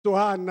to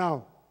her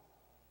now.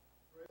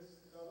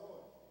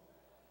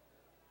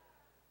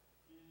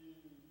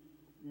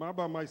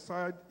 By my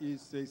side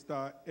is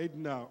Sister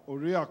Edna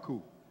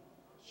Oriaku.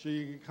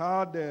 She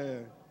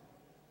had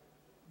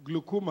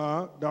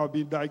glaucoma that had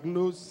been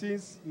diagnosed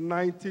since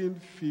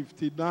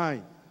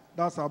 1959.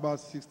 That's about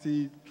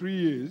 63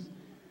 years.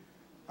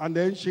 And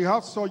then she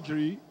had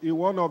surgery in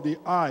one of the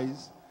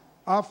eyes.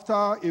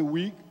 After a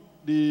week,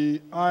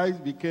 the eyes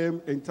became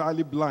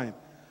entirely blind.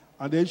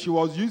 And then she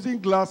was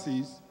using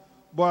glasses,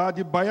 but at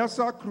the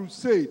Bayelsa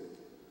Crusade,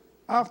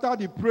 after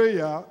the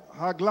prayer,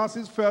 her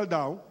glasses fell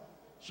down.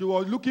 She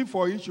was looking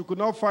for it. She could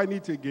not find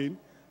it again.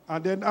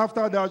 And then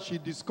after that, she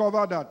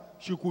discovered that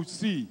she could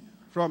see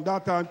from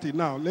that time till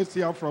now. Let's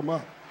hear from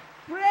her.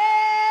 Praise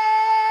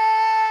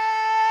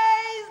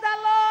the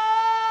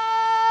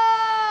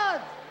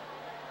Lord.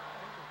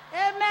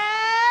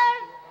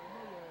 Amen.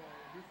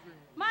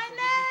 My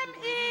name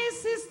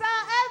is Sister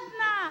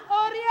Edna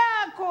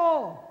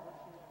Oriaku.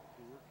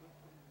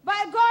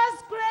 By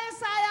God's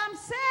grace, I am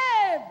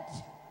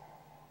saved.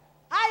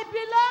 I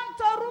belong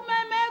to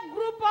Rumeme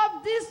group of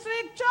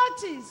district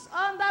churches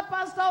under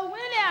Pastor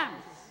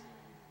Williams.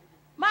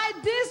 My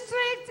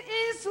district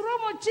is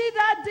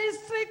Rumuchida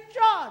District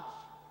Church.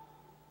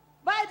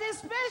 By the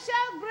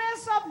special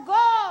grace of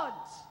God,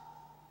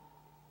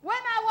 when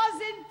I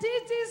was in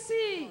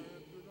TTC,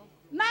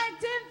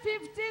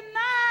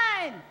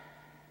 1959,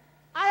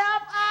 I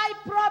have eye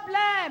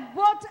problem,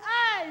 both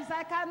eyes,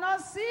 I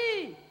cannot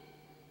see.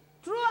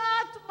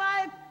 Throughout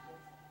my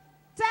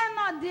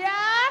tenure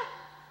there,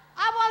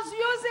 I was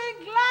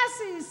using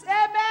glasses,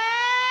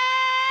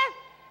 amen?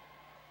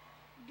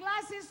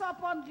 Glasses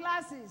upon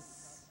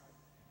glasses.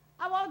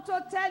 I want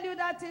to tell you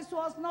that it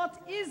was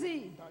not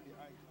easy.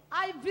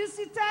 I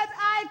visited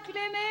eye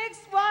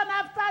clinics one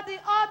after the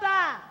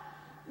other,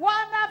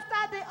 one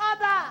after the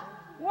other,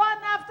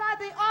 one after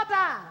the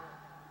other,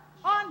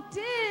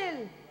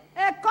 until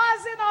a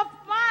cousin of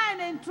mine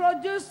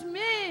introduced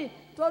me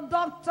to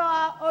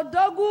Dr.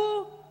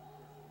 Odogu.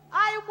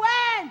 I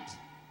went.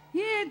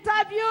 He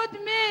interviewed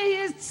me.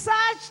 He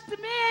searched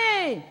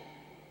me.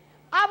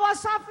 I was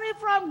suffering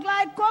from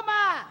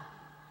glaucoma.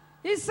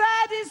 He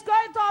said he's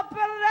going to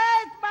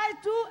operate my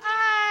 2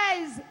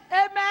 eyes.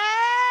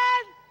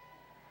 Amen.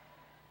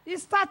 He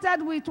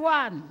started with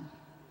one.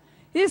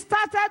 He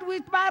started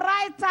with my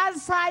right-hand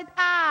side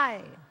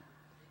eye.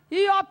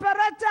 He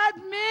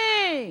operated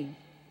me.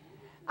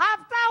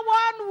 After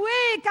 1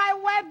 week, I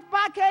went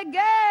back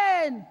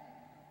again.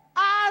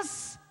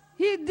 As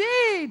he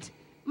did,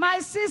 my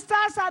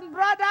sisters and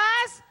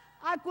brothers,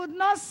 I could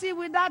not see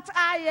with that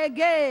eye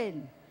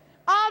again.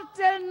 Up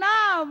till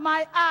now,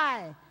 my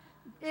eye,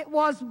 it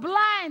was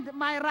blind,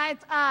 my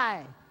right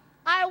eye.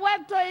 I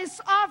went to his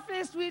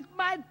office with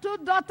my 2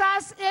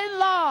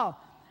 daughters-in-law.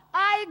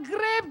 I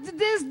gripped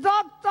this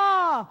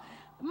doctor.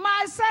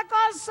 My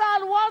second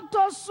son wanted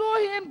to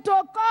sue him to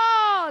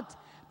court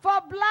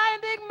for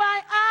blinding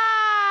my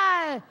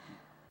eye.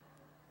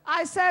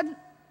 I said,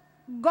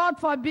 God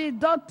forbid,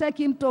 don't take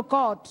him to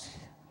court.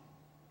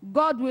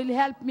 God will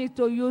help me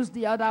to use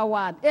the other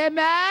one.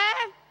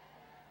 Amen?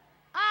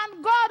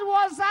 And God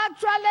was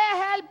actually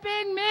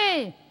helping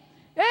me.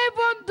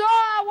 Even though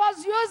I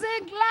was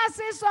using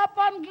glasses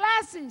upon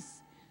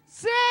glasses.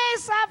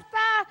 Since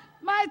after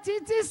my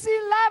TTC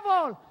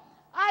level,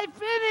 I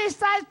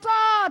finished, I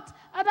taught,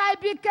 and I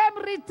became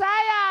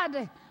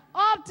retired.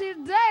 Up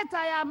till date,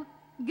 I am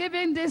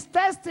giving this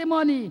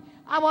testimony.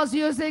 I was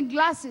using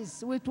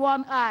glasses with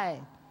one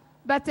eye.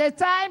 But a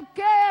time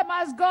came,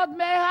 as God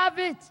may have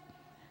it.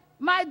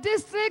 My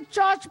district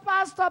church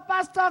pastor,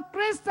 Pastor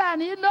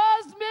Christian, he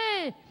knows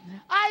me.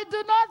 I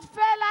do not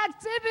fail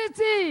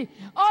activity.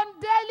 On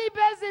daily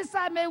basis,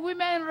 I'm a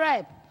women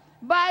rep.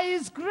 By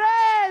his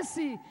grace,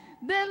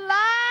 the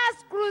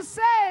last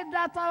crusade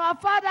that our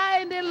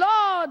Father in the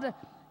Lord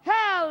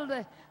held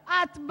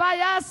at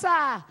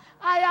Bayelsa,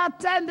 I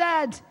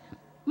attended.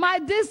 My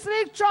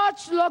district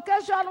church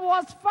location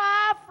was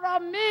far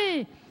from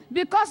me.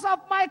 Because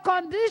of my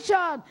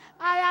condition,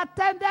 I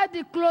attended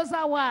the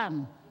closer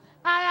one.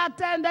 I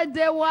attended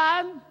day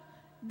 1,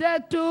 day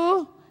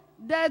 2,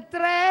 day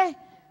 3,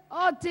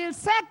 until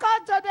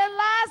second to the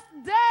last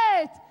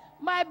date,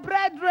 my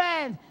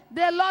brethren,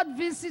 the Lord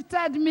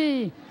visited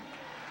me.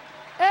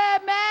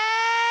 Amen.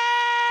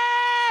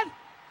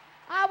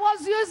 I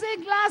was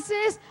using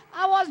glasses.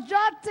 I was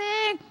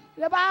jotting.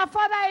 Our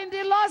Father in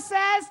the Lord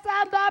said,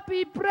 stand up.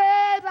 He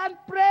prayed and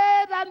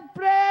prayed and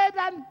prayed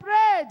and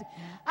prayed.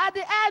 At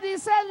the end, he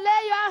said,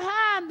 lay your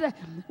hand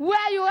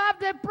where you have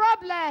the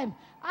problem.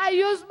 I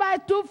used my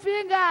 2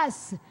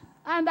 fingers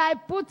and I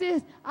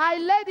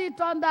laid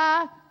it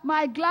under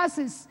my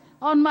glasses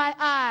on my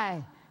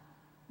eye.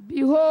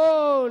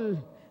 Behold,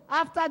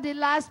 after the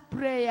last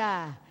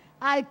prayer,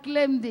 I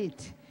claimed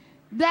it.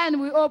 Then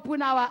we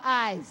opened our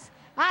eyes.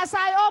 As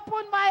I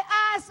opened my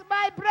eyes,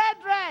 my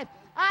brethren,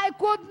 I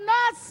could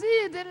not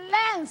see the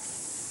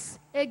lens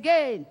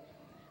again.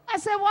 I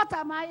said, what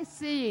am I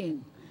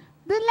seeing?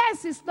 The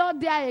lens is not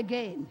there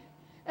again.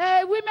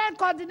 A women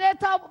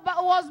coordinator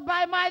was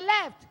by my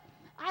left.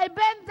 I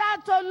bent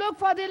down to look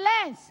for the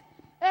lens.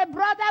 A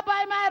brother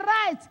by my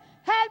right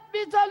helped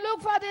me to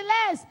look for the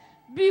lens.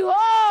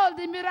 Behold,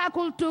 the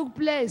miracle took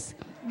place.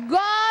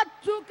 God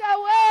took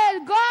away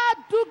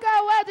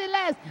the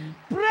lens.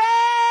 Praise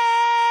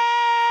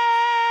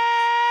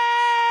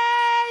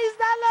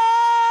the Lord.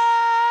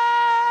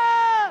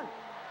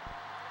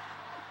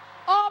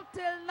 Up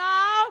till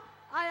now,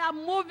 I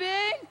am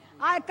moving.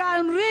 I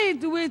can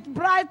read with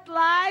bright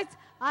light.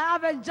 I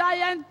have a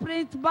giant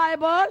print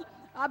Bible.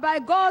 By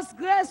God's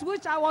grace,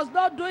 which I was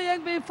not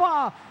doing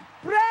before.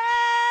 Praise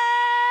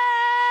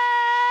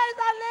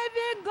the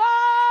living God.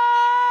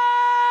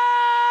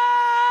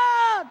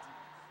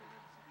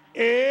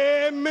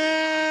 Amen.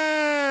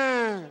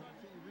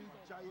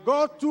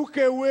 God took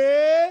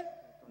away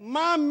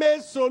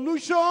man-made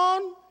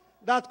solution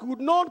that could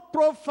not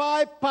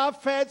provide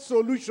perfect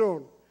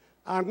solution.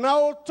 And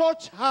now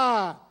touch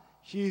her.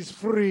 She is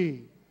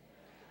free.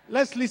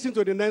 Let's listen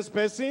to the next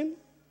person.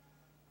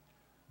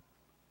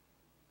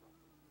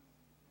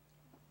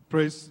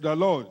 Praise the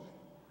Lord.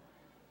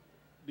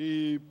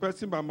 The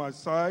person by my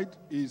side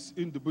is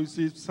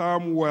Indubuisi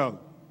Samuel.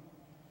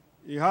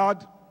 He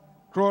had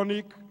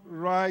chronic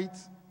right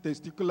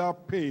testicular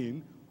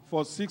pain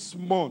for 6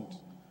 months.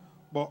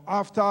 But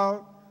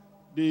after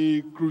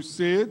the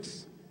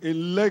crusades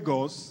in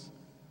Lagos,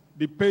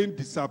 the pain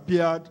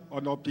disappeared,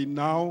 and up to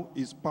now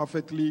is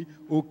perfectly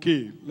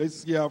okay.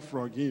 Let's hear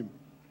from him.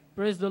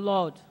 Praise the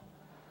Lord.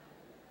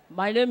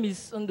 My name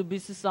is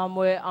Indubuisi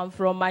Samuel. I'm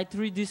from my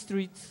 3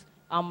 districts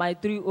and my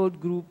 3 old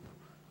group,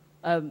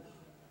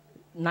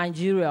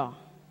 Nigeria.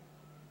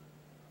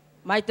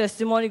 My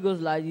testimony goes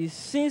like this.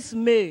 Since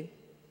May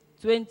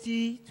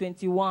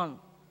 2021,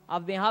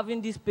 I've been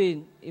having this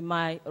pain in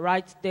my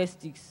right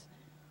testes.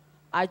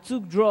 I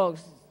took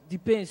drugs, the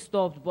pain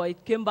stopped, but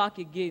it came back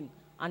again,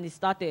 and it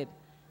started.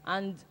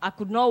 And I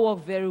could not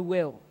walk very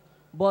well.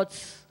 But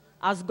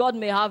as God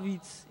may have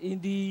it, in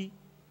the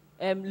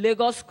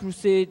Lagos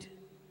Crusade,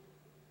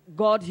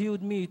 God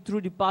healed me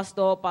through the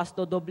Pastor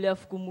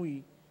WF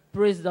Kumuyi.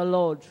 Praise the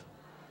Lord.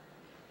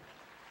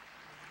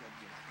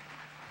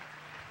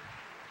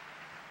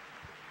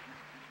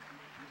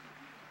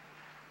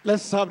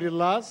 Let's have the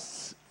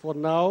last for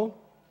now.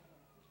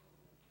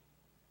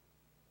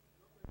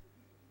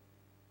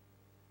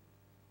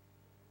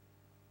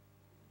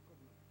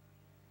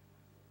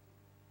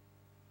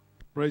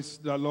 Praise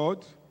the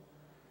Lord.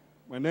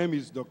 My name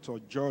is Dr.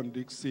 John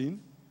Dixon.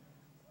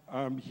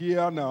 I'm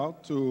here now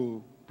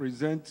to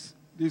present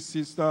this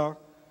Sister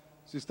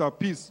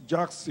Peace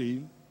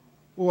Jackson,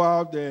 who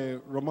had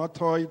the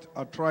rheumatoid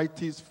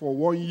arthritis for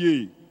 1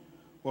 year.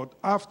 But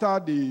after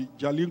the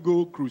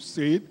Jalingo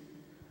Crusade,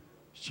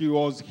 she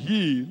was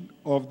healed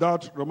of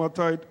that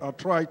rheumatoid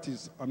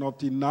arthritis, and up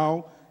to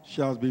now,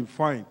 she has been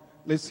fine.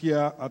 Let's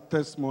hear her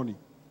testimony.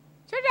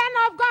 Children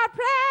of God,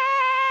 praise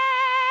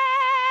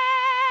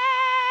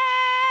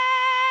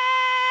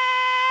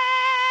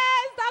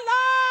the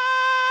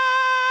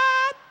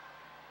Lord.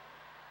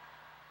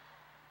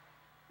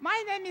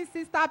 My name is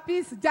Sister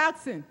Peace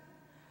Jackson.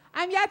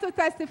 I'm here to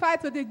testify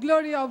to the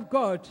glory of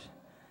God.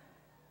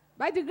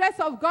 By the grace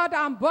of God,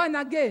 I'm born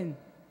again.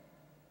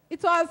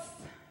 It was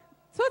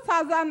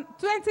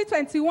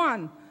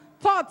 2021,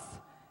 3rd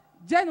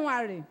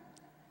January.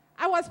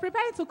 I was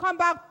preparing to come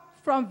back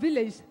from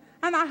village,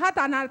 and I had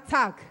an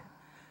attack.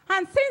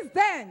 And since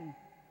then,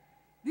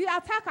 the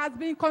attack has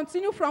been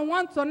continued from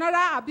one to another.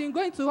 I've been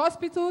going to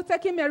hospital,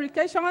 taking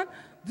medication,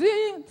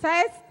 doing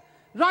tests,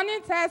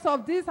 running tests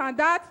of this and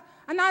that.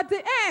 And at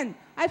the end,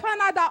 I found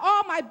out that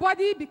all my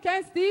body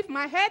became stiff.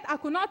 My head, I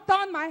could not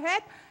turn my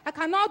head. I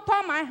cannot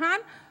turn my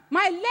hand.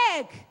 My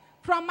leg,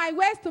 from my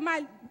waist to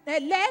my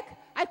leg,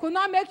 I could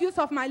not make use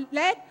of my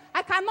leg.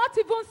 I cannot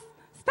even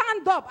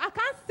stand up. I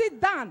can't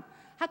sit down.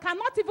 I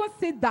cannot even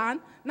sit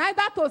down,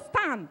 neither to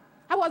stand.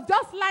 I was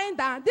just lying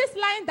down. This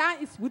lying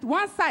down is with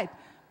one side.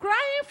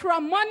 Crying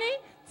from morning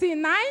till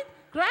night,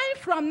 crying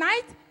from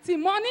night till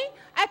morning.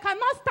 I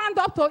cannot stand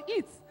up to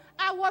eat.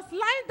 I was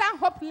lying down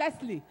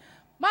hopelessly.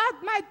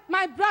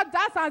 My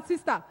brothers and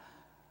sisters,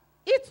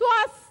 it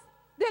was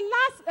the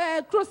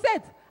last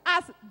crusade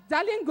as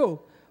Jalingo,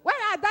 when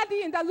our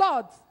daddy in the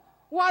Lord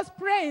was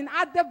praying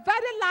at the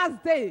very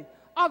last day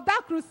of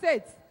that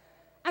crusade.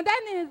 And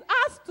then he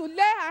asked to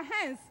lay our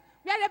hands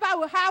wherever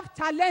we have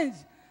challenge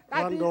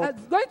that he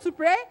is going to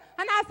pray.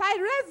 And as I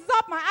raised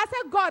up I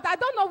said, God, I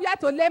don't know where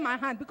to lay my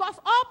hand because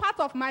all parts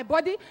of my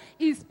body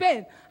is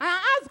pain. And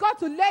I asked God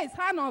to lay his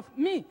hand on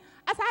me.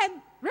 As I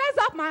raised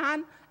up my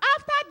hand,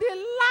 after the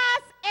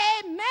last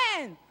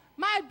amen,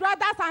 my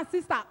brothers and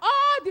sisters,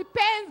 all the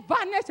pains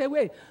vanished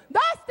away.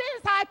 Those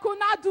things I could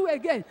not do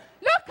again.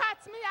 Look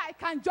at me, I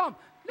can jump.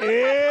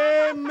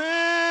 Amen.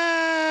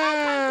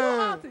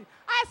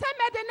 I say,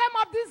 may the name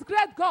of this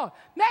great God,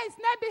 may his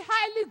name be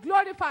highly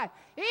glorified.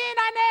 In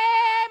the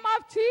name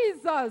of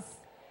Jesus.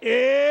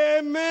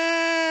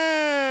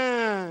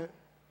 Amen.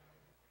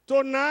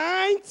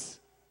 Tonight,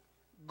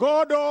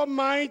 God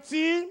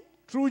Almighty,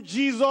 through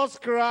Jesus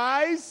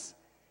Christ,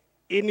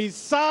 in his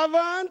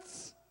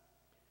servants,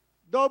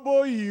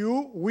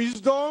 W,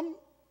 wisdom,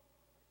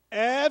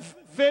 F,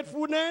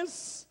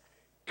 faithfulness.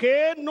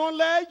 K,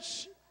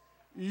 knowledge.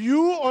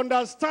 U,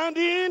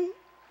 understanding.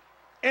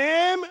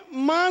 M,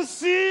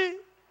 mercy.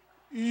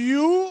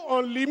 U,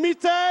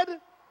 unlimited.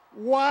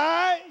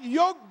 Y,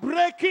 yoke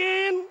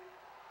breaking.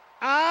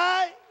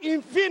 I,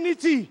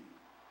 infinity.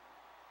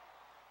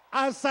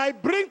 As I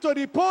bring to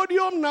the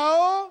podium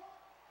now,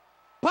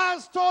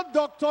 Pastor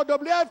Dr.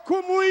 W.F.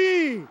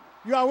 Kumuyi.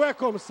 You are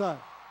welcome, sir.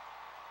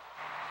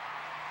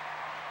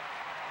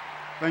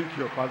 Thank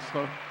you,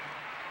 Pastor.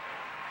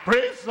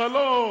 Praise the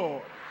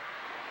Lord.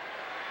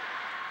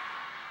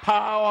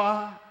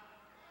 Power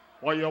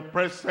for your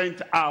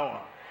present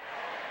hour.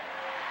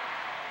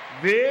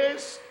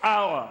 This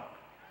hour,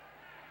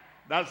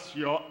 that's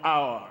your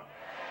hour.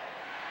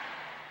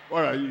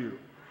 Where are you?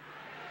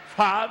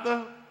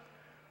 Father,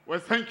 we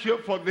thank you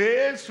for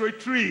this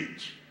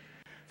retreat.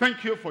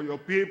 Thank you for your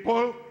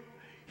people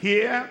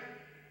here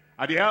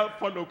at the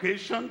Alpha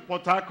location,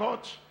 Port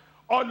Harcourt,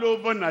 all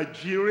over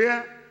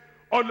Nigeria,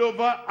 all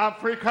over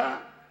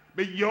Africa,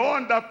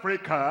 beyond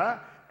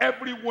Africa,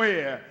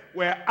 everywhere.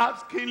 We're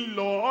asking,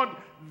 Lord,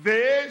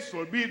 this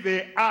will be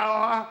the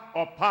hour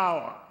of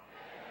power.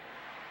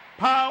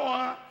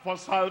 Power for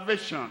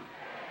salvation.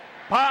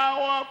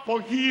 Power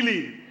for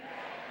healing.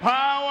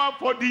 Power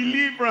for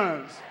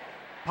deliverance.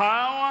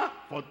 Power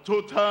for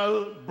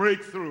total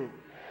breakthrough.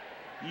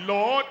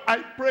 Lord, I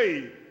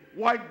pray,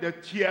 wipe the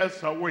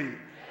tears away.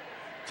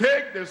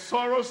 Take the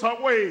sorrows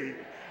away.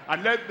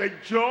 And let the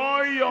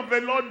joy of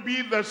the Lord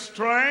be the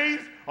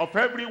strength of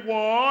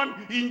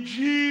everyone in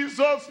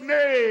Jesus'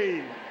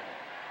 name.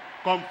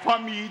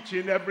 Confirm each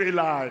in every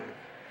life.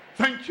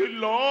 Thank you,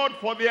 Lord,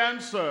 for the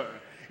answer.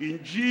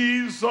 In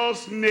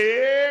Jesus'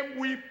 name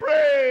we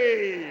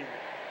pray.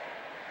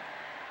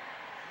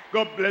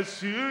 God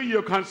bless you.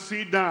 You can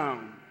sit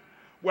down.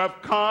 We have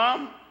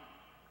come,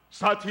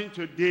 starting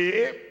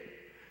today,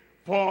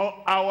 for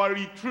our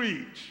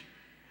retreat.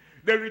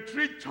 The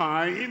retreat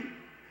time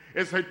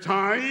is a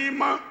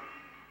time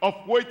of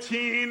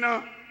waiting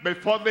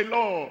before the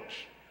Lord.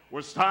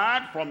 We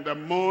start from the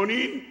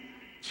morning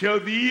till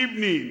the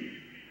evening.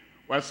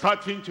 We're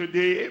starting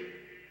today.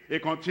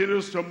 It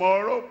continues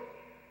tomorrow,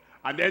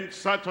 and then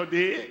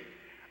Saturday,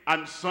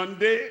 and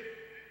Sunday,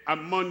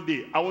 and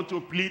Monday. I want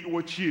to plead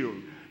with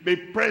you. Be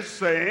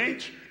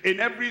present in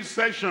every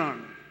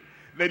session.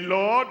 The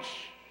Lord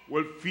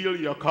will fill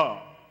your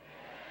cup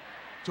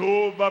to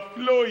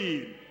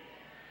overflowing.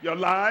 Your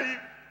life,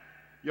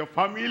 your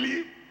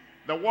family,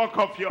 the work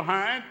of your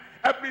hand,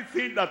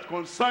 everything that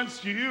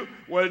concerns you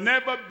will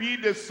never be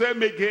the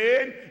same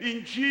again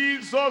in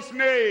Jesus'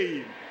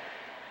 name.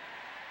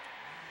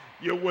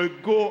 You will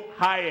go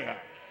higher.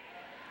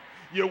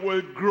 You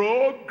will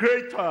grow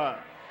greater.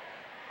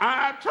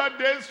 After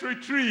this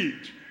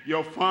retreat,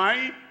 you'll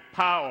find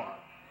power.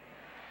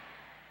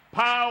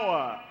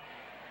 Power.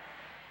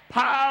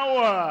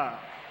 Power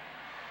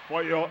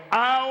for your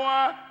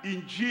hour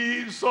in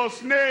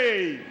Jesus'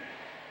 name.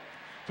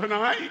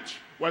 Tonight,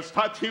 we're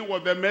starting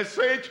with the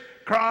message,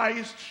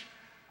 Christ,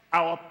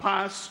 our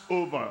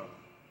Passover.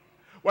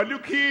 We're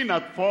looking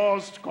at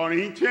 1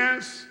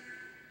 Corinthians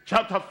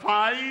chapter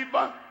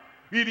 5,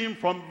 reading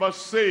from verse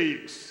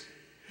 6.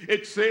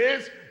 It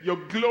says, your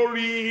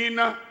glorying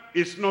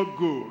is not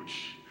good.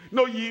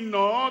 Know ye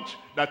not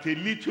that a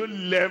little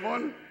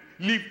leaven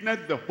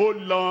leaveneth the whole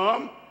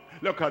lump?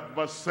 Look at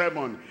verse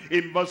 7.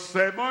 In verse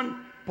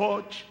 7,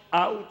 purge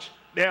out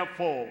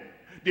therefore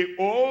the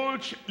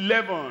old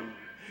leaven,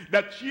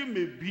 that ye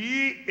may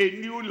be a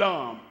new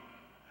lump,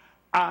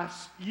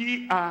 as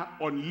ye are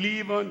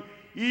unleavened,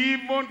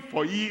 even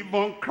for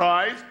even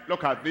Christ.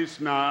 Look at this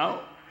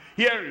now.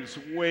 Here is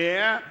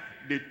where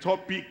the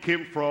topic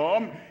came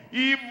from.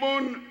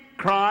 Even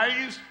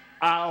Christ,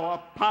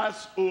 our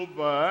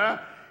Passover,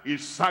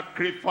 is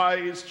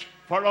sacrificed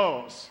for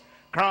us.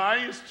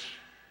 Christ,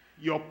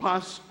 your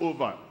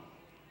Passover,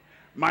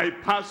 my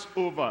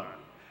Passover,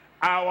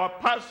 our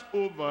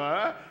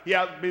Passover, he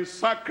has been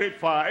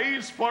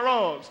sacrificed for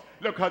us.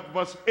 Look at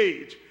verse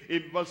 8.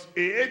 In verse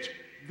 8,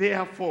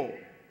 therefore,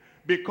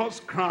 because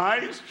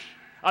Christ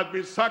has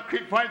been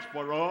sacrificed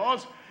for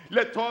us,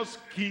 let us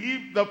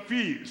keep the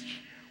feast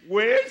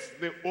with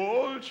the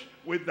old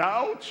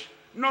without,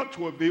 not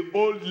with the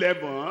old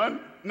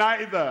leaven,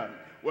 neither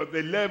with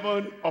the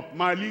leaven of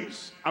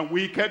malice and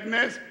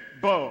wickedness,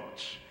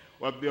 but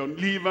with the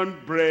unleavened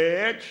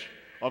bread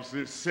of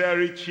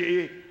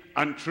sincerity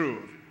and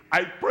truth.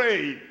 I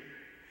pray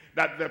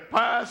that the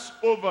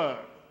Passover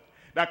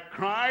that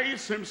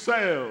Christ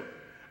himself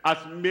has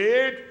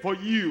made for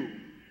you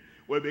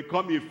will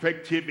become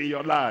effective in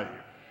your life.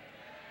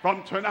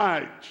 From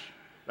tonight,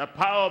 the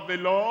power of the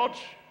Lord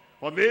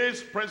for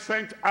this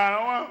present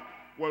hour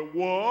will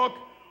work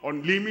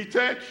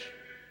unlimited,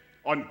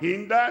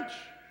 unhindered,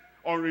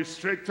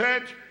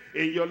 unrestricted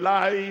in your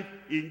life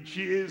in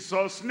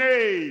Jesus'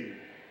 name.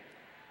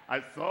 I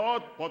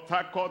thought Port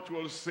Harcourt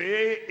will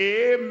say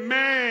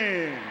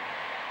amen.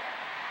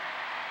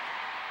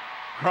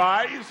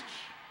 Christ,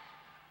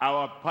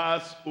 our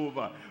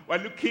Passover. We're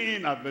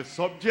looking at the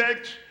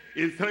subject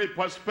in three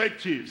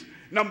perspectives.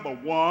 Number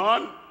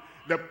one,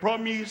 the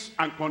promise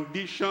and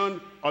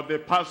condition of the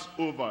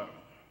Passover.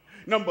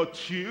 Number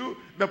 2,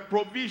 the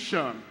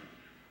provision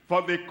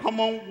for the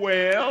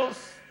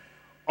commonwealth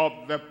of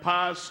the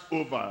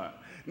Passover.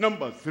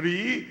 Number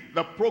 3,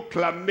 the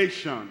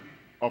proclamation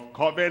of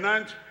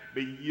covenant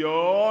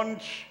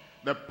beyond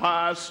the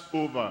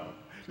Passover.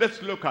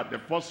 Let's look at the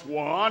first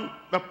one,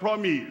 the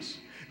promise.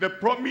 The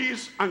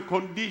promise and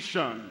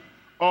condition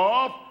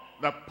of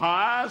the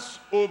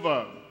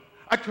Passover.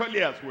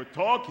 Actually, as we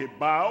talk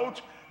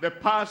about the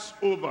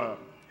Passover,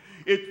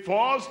 it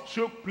first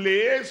took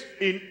place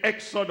in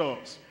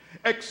Exodus.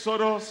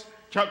 Exodus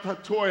chapter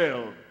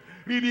 12,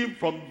 reading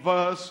from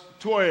verse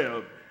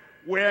 12,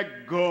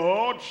 where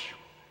God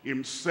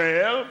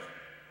himself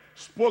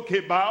spoke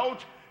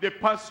about the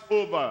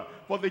Passover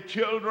for the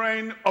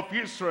children of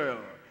Israel.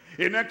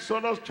 In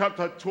Exodus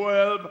chapter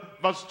 12,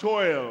 verse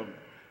 12,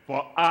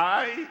 for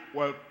I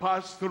will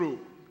pass through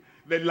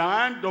the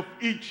land of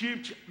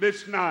Egypt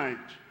this night,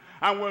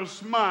 and will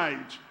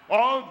smite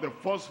all the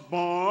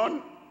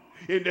firstborn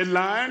in the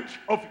land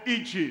of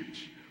Egypt,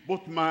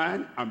 both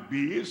man and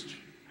beast,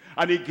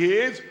 and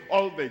against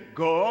all the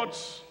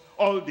gods,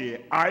 all the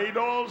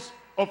idols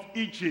of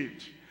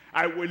Egypt.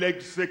 I will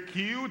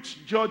execute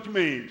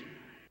judgment.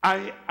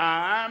 I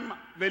am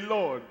the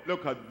Lord.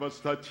 Look at verse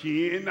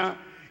 13.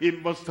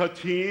 In verse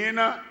 13,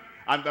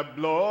 and the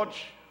blood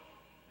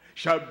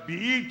shall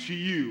be to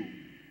you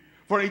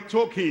for a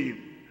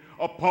token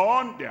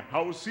upon the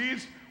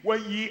houses where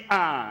ye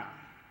are.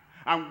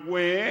 And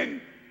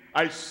when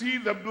I see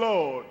the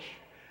blood,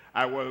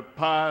 I will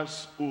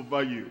pass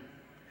over you.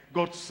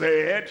 God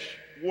said,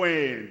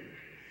 when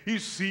he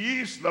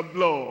sees the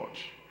blood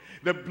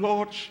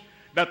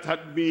that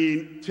had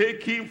been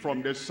taken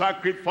from the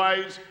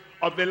sacrifice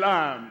of the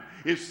lamb,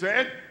 he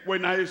said,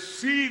 when I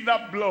see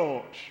that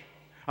blood,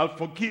 I'll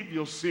forgive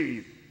your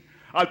sin.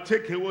 I'll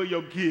take away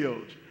your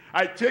guilt.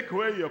 I'll take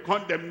away your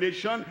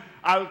condemnation.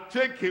 I'll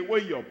take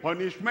away your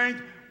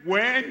punishment.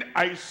 When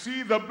I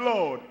see the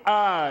blood,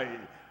 I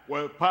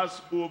will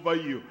pass over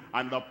you,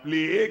 and the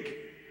plague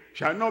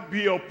shall not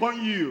be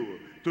upon you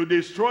to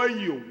destroy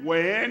you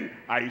when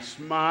I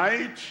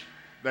smite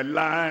the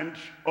land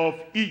of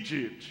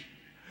Egypt.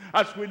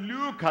 As we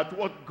look at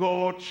what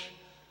God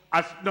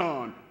has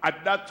done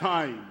at that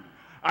time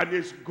and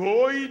is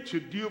going to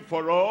do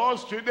for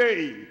us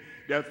today,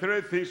 there are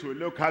three things we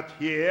look at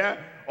here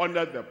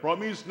under the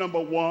promise. Number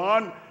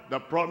 1, the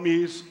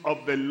promise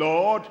of the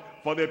Lord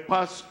for the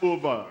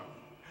Passover.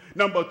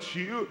 Number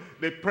 2,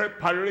 the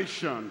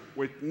preparation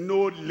with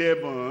no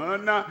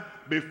leaven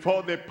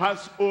before the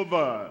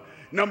Passover.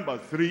 Number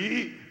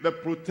 3, the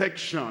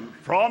protection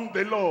from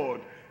the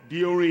Lord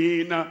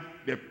during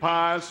the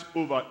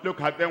Passover.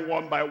 Look at them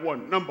one by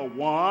one. Number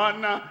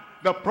 1,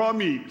 the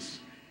promise.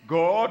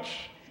 God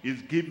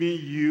is giving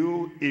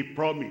you a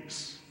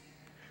promise.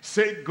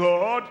 Say,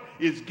 God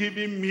is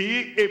giving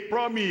me a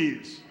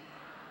promise.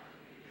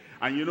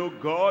 And you know,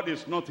 God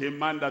is not a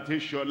man that he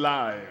should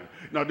lie,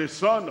 nor the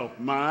son of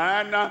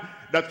man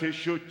that he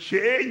should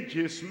change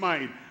his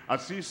mind.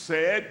 As he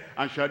said,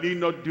 and shall he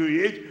not do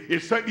it? He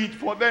said it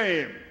for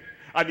them,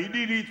 and he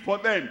did it for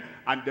them.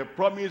 And the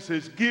promise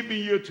is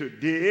giving you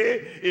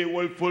today, it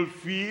will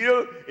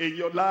fulfill in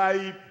your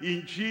life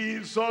in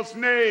Jesus'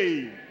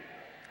 name.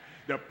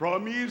 The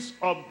promise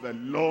of the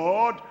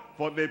Lord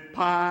for the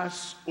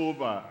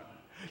Passover.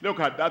 Look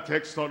at that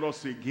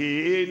Exodus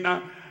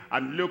again,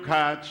 and look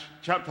at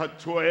chapter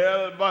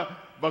 12,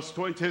 verse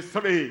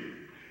 23.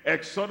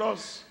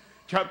 Exodus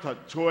chapter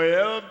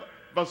 12,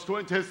 verse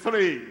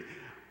 23.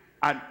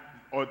 And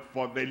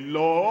for the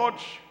Lord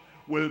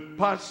will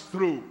pass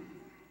through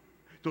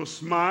to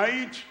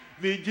smite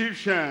the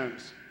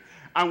Egyptians.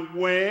 And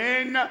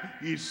when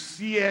he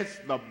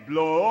seeth the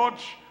blood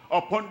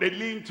upon the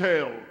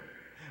lintel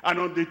and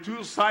on the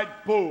 2 side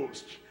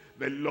posts,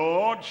 the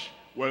Lord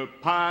will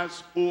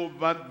pass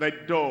over the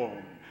door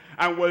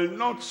and will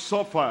not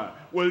suffer,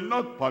 will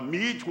not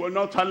permit, will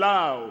not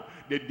allow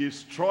the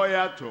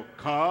destroyer to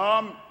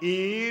come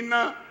in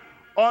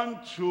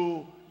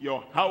unto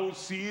your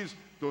houses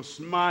to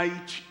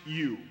smite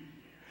you.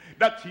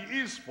 That he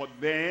is for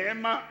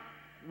them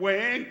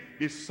when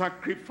they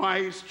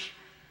sacrificed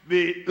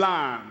the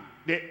lamb,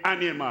 the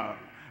animal,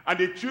 and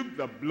they took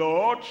the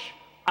blood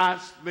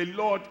as the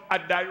Lord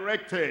had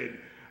directed,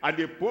 and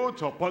they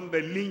put upon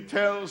the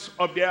lintels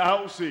of their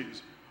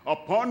houses,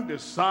 upon the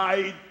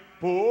side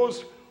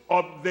post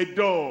of the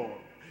door.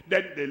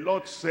 Then the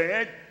Lord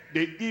said,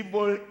 the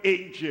evil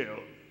angel,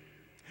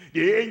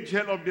 the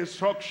angel of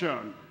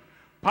destruction,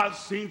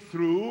 passing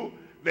through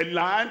the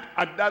land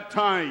at that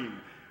time,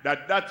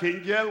 that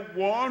angel,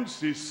 once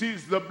he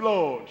sees the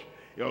blood,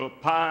 he'll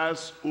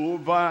pass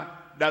over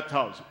that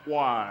house.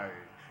 Why?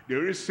 The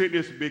reason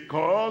is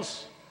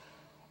because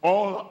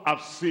all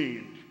have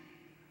sinned,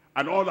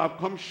 and all have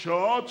come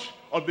short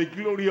of the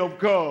glory of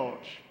God.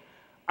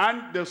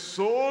 And the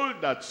soul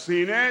that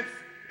sinneth,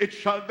 it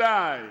shall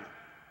die.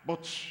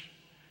 But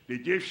the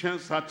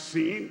Egyptians had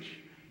sinned,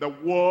 the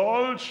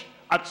world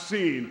had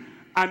sinned,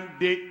 and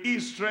the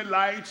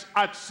Israelites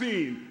had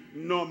sinned.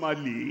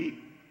 Normally,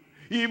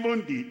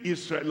 Even the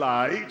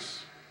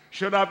Israelites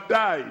should have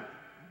died,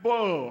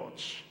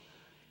 but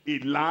a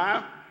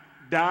lamb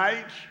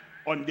died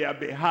on their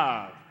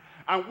behalf.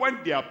 And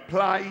when they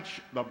applied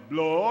the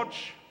blood,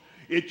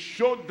 it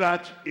showed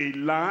that a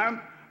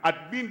lamb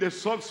had been the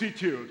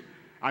substitute,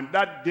 and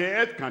that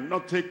death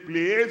cannot take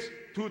place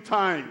two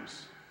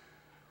times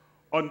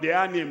on the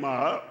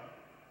animal,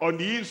 on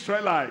the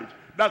Israelite.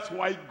 That's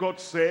why God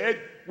said,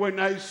 when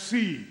I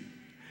see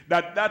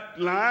that that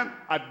lamb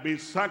had been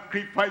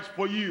sacrificed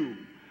for you,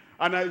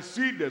 and I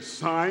see the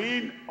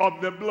sign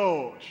of the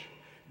blood,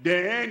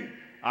 then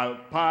I'll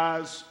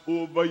pass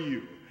over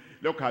you.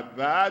 Look at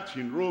that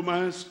in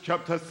Romans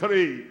chapter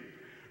 3,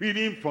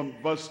 reading from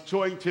verse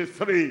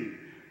 23.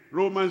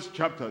 Romans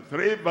chapter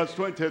 3, verse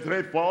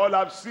 23, for all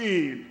have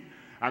sinned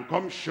and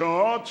come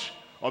short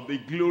of the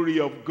glory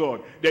of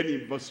God. Then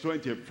in verse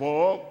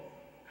 24,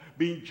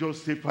 being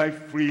justified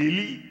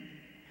freely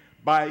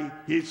by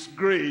his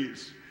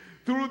grace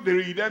through the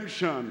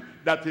redemption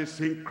that is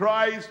in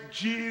Christ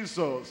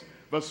Jesus.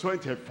 Verse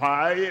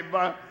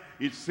 25,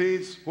 it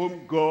says,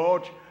 whom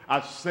God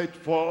has set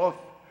forth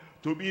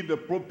to be the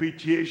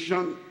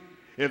propitiation,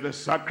 is the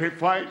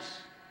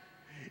sacrifice.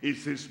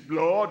 It's his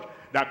blood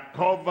that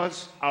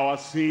covers our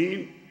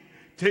sin,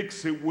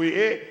 takes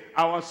away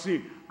our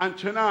sin. And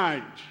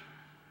tonight,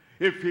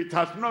 if it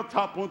has not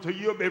happened to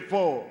you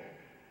before,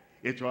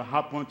 it will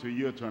happen to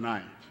you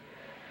tonight.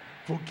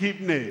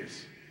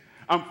 Forgiveness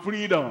and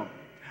freedom.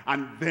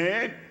 And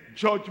then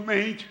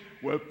judgment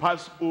will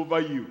pass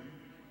over you.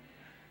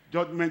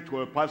 Judgment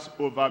will pass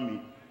over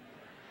me.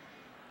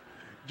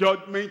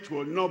 Judgment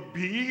will not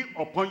be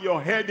upon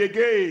your head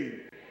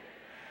again.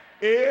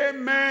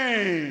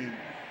 Amen.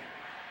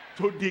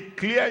 To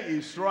declare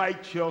his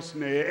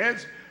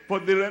righteousness for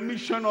the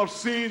remission of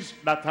sins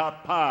that are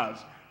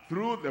past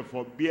through the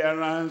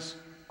forbearance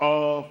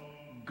of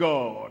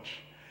God.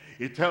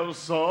 It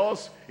tells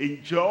us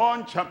in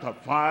John chapter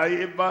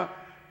 5,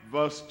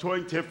 verse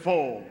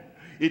 24.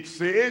 It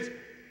says,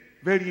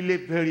 verily,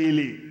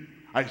 verily,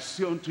 I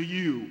say unto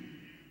you,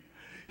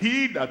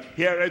 he that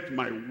heareth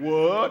my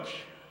word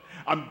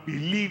and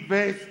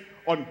believeth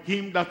on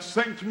him that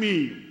sent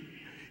me,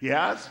 he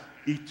has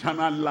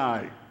eternal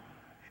life,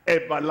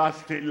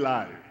 everlasting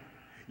life.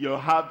 You'll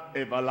have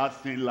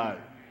everlasting life.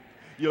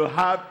 You'll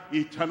have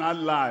eternal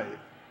life.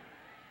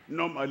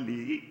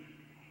 Normally,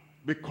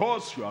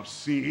 because you have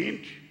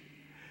sinned,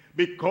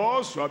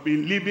 because you have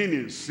been living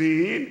in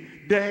sin,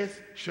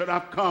 death should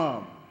have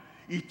come.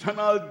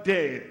 Eternal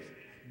death.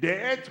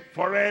 Death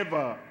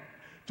forever.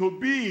 To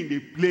be in a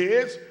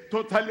place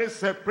totally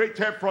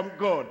separated from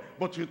God.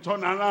 But you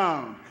turn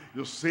around.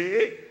 You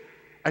say,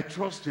 I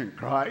trust in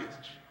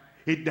Christ.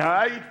 He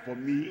died for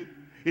me.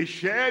 He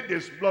shed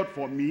his blood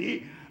for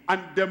me.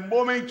 And the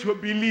moment you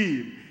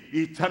believe,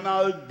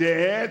 eternal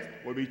death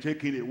will be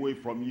taken away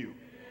from you.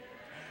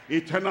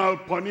 Eternal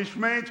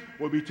punishment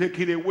will be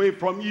taken away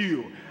from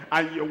you.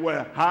 And you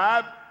will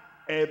have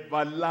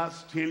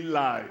everlasting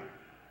life.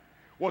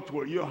 What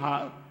will you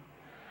have?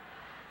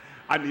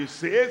 And he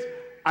says,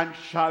 and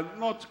shall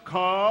not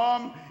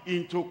come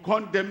into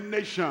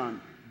condemnation,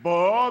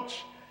 but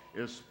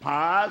is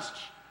passed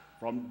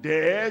from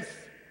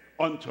death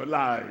unto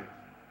life.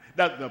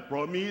 That's the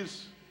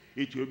promise.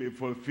 It will be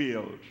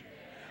fulfilled.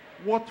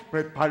 What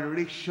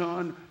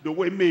preparation do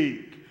we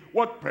make?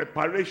 What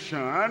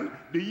preparation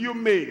do you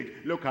make?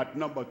 Look at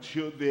number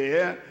 2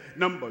 there.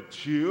 Number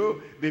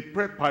 2, the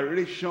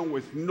preparation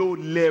with no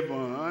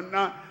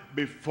leaven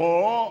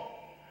before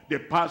the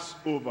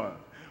Passover.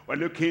 We're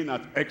looking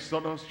at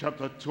Exodus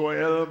chapter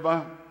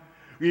 12,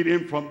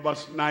 reading from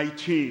verse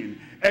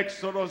 19.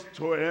 Exodus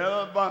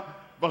 12,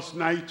 verse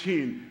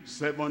 19.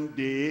 7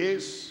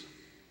 days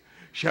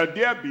shall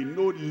there be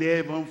no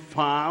leaven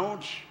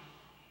found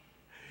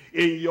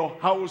in your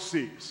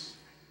houses.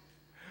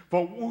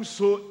 For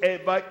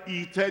whosoever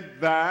eateth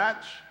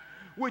that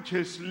which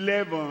is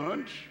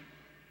leavened,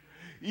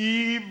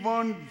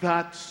 even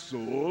that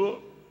soul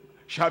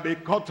shall be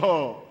cut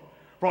off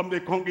from the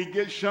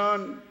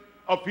congregation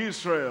of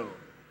Israel,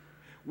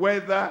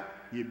 whether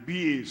he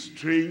be a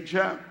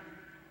stranger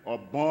or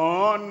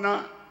born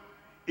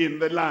in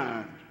the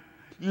land.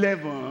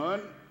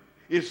 Leaven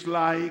is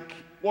like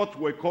what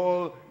we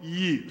call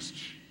yeast.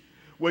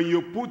 When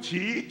you put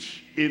it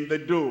in the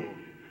dough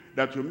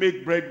that you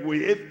make bread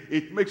with,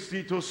 it makes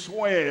it to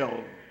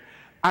swell.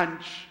 And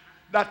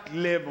that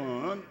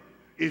leaven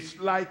is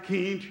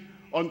likened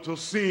unto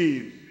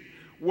sin.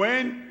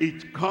 When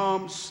it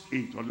comes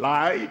into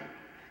life,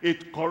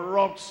 it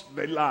corrupts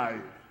the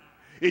life.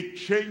 It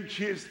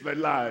changes the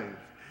life.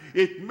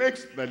 It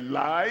makes the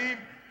life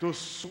to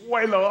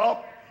swell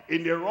up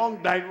in the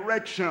wrong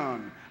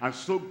direction. And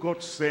so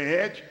God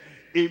said,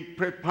 in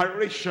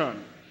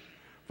preparation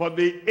for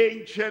the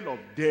angel of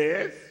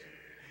death,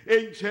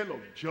 angel of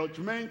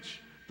judgment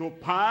to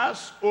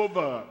pass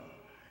over,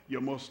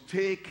 you must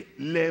take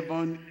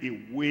leaven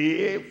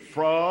away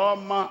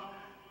from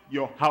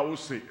your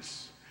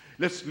houses.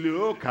 Let's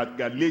look at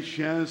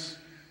Galatians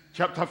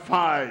chapter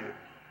 5,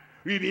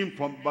 reading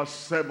from verse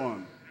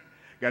 7.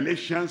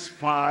 Galatians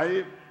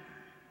 5,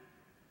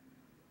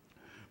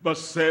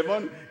 Verse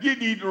 7, ye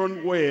did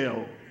run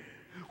well.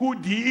 Who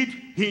did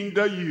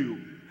hinder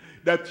you,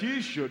 that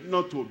ye should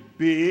not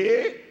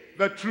obey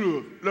the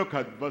truth? Look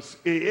at verse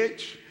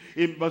 8.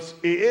 In verse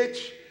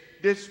 8,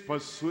 this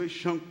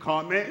persuasion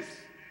cometh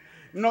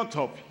not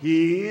of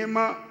him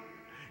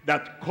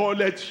that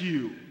calleth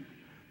you.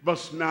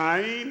 Verse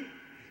 9,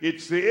 it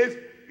says,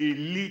 a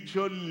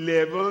little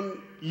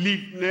leaven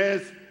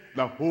leaveneth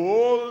the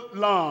whole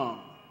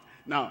lump.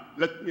 Now,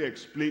 let me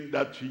explain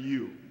that to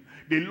you.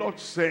 The Lord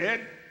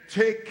said,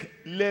 take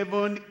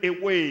leaven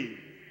away.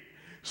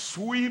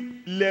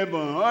 Sweep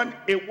leaven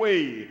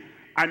away.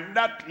 And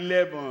that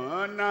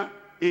leaven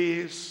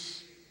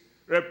is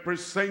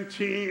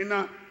representing,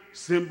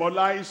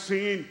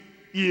 symbolizing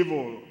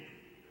evil,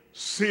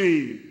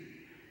 sin,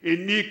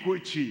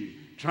 iniquity,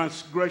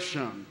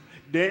 transgression.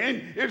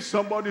 Then if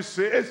somebody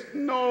says,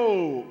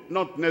 no,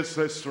 not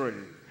necessary,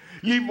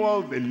 leave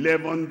all the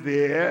leaven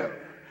there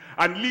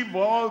and leave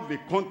all the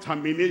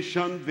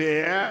contamination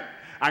there,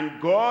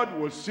 and God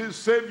will still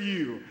save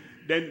you,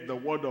 then the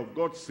word of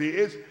God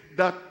says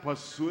that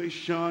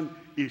persuasion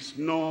is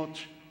not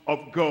of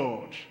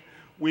God.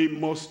 We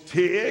must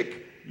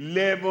take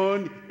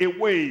leaven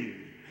away.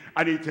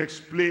 And it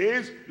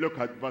explains, look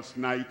at verse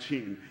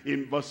 19.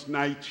 In verse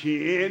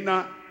 19,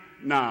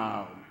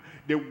 now,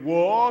 the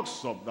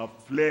works of the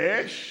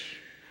flesh,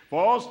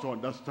 for us to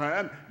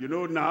understand, you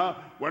know, now,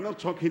 we're not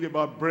talking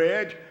about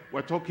bread,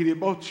 we're talking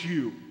about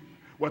you.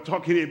 We're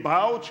talking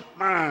about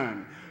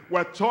man.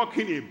 We're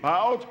talking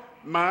about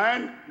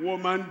man,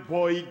 woman,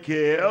 boy,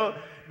 girl,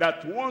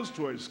 that wants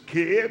to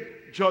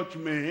escape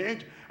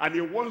judgment, and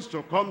he wants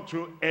to come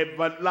to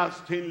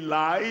everlasting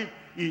life,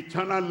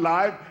 eternal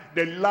life,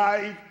 the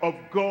life of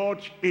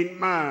God in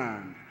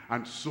man.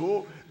 And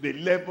so the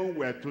leaven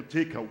we're to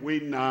take away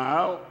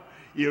now,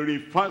 he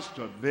refers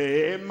to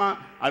them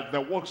as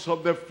the works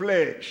of the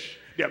flesh.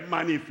 They are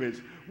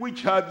manifest.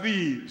 Which are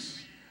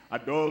these?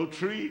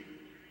 Adultery,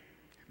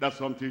 that's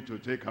something to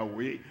take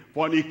away.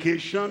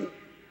 Fornication,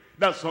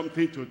 that's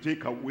something to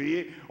take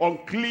away.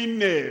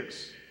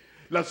 Uncleanness,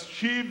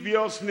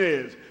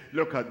 lasciviousness.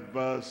 Look at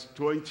verse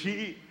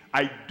 20.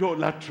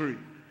 Idolatry,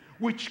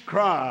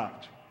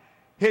 witchcraft,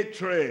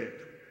 hatred,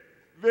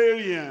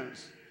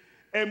 variance,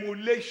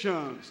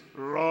 emulations,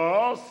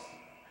 wrath,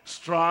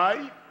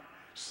 strife,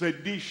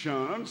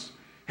 seditions,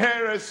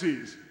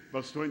 heresies.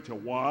 Verse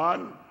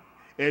 21,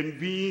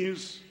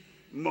 envies,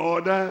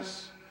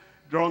 murders,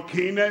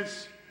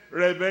 drunkenness,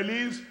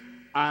 revelings,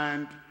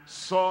 and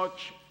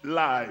such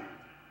like.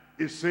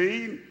 Is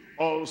saying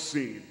all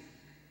sin,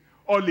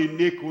 all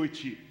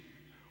iniquity,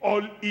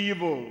 all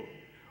evil,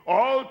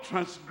 all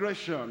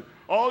transgression,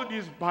 all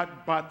these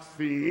bad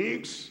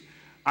things,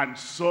 and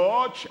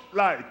such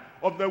like,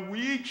 of the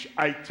which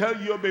I tell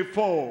you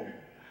before,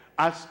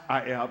 as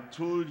I have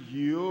told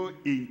you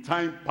in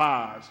time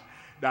past,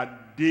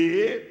 that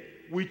they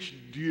which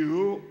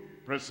do,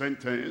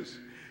 present tense,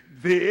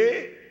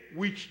 they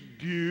which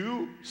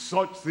do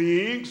such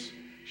things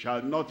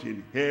shall not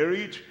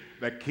inherit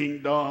the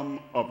kingdom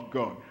of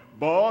God.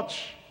 But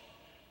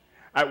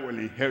I will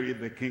inherit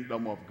the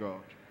kingdom of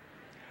God.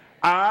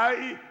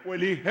 I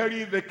will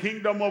inherit the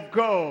kingdom of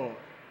God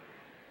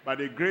by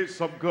the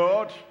grace of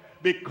God.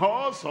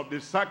 Because of the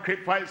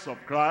sacrifice of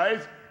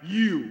Christ,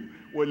 you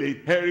will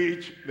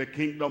inherit the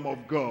kingdom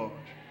of God.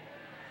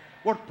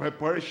 What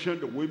preparation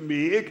do we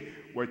make?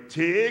 We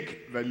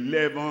take the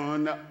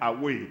leaven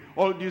away.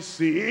 All these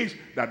things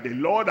that the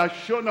Lord has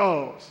shown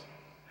us,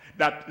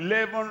 that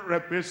leaven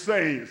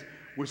represents,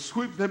 we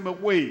sweep them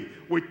away.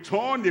 We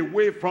turn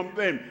away from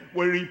them.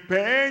 We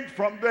repent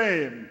from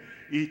them.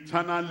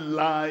 Eternal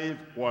life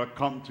will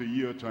come to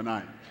you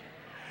tonight.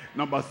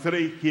 Number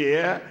 3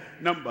 here.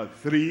 Number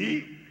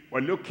 3, we're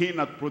looking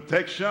at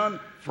protection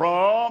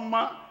from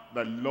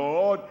the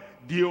Lord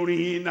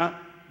during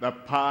the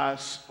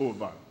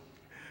Passover.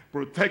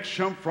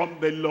 Protection from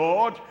the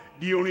Lord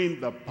during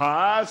the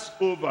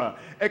Passover.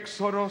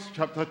 Exodus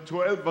chapter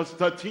 12 verse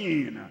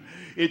 13.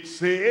 It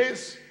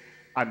says,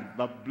 and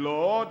the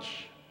blood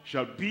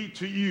shall be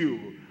to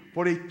you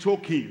for a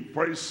token,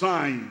 for a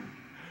sign,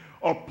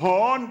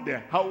 upon the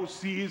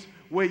houses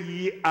where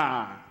ye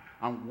are.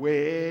 And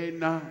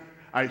when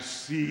I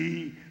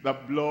see the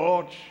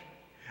blood,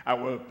 I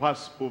will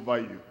pass over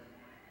you.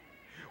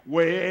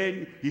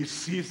 When he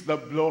sees the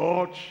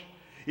blood,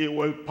 he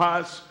will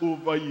pass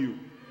over you.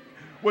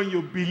 When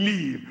you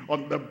believe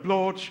on the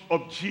blood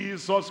of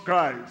Jesus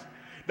Christ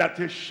that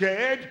is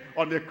shed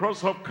on the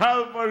cross of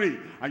Calvary,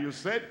 and you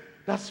said,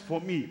 that's for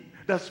me,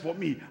 that's for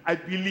me, I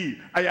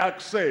believe, I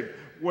accept.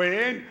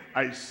 When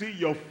I see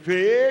your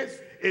face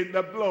in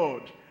the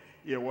blood,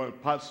 it will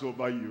pass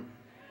over you.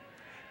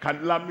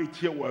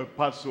 Calamity will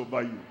pass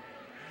over you.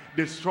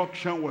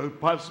 Destruction will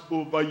pass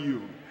over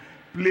you.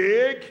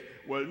 Plague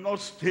will not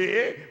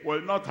stay,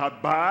 will not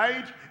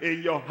abide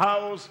in your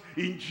house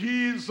in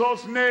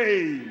Jesus'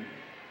 name.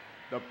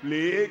 The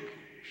plague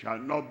shall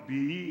not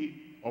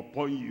be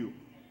upon you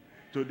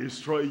to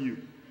destroy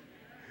you.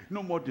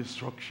 No more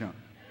destruction.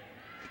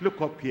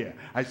 Look up here.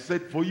 I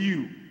said for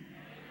you.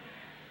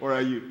 Where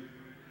are you?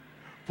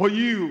 for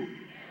you.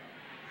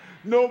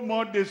 No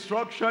more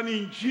destruction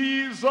in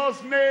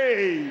Jesus'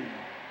 name.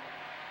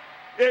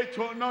 It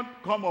will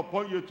not come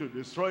upon you to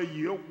destroy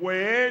you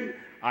when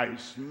I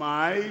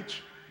smite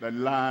the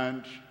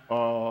land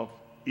of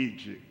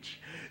Egypt.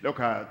 Look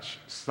at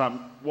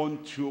Psalm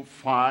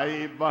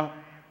 125,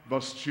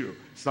 verse 2.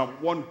 Psalm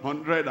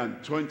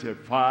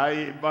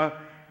 125,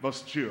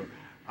 verse 2.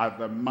 At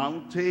the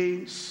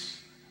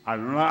mountains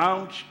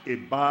around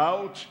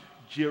about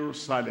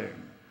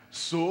Jerusalem,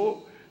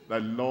 so the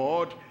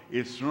Lord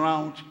is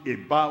round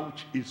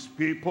about his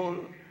people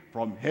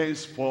from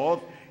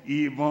henceforth,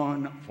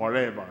 even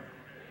forever.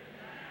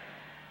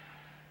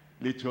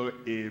 Little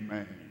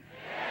amen.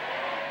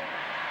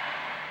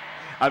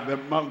 At the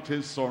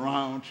mountains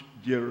surround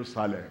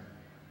Jerusalem.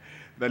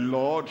 The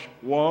Lord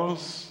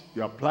once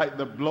you apply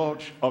the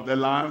blood of the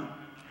Lamb,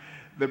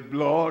 the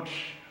blood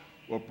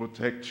will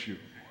protect you.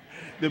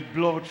 The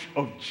blood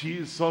of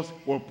Jesus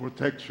will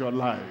protect your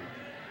life,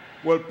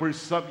 will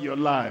preserve your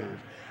life.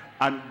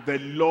 And the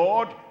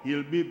Lord,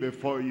 he'll be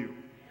before you.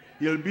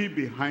 He'll be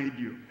behind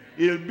you.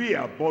 He'll be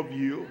above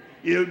you.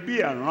 He'll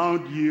be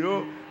around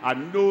you.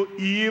 And no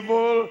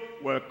evil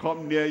will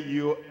come near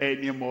you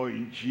anymore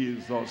in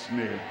Jesus'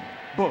 name.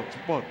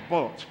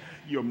 But,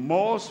 you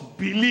must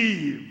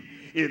believe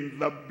in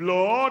the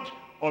blood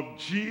of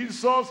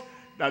Jesus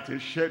that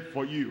is shed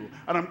for you.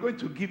 And I'm going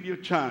to give you a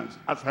chance,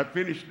 as I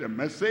finish the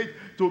message,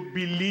 to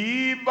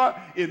believe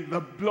in the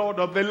blood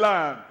of the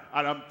Lamb.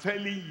 And I'm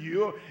telling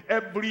you,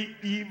 every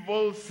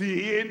evil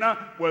sin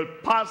will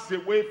pass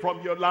away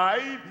from your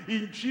life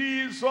in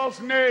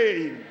Jesus'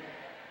 name.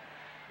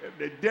 If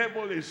the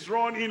devil is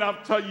running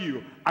after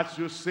you, as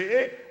you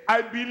say,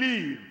 I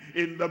believe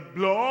in the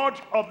blood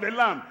of the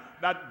Lamb,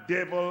 that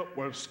devil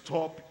will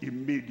stop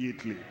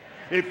immediately.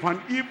 If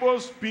an evil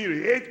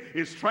spirit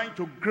is trying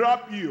to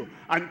grab you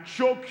and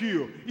choke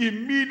you,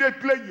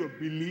 immediately you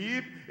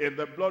believe in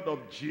the blood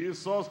of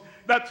Jesus,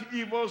 that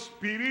evil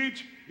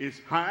spirit, his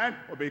hand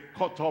will be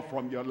cut off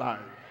from your life.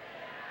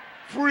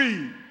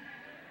 Free.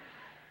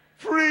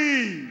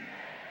 Free.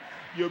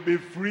 You'll be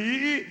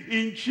free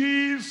in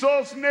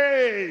Jesus'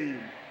 name.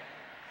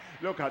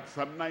 Look at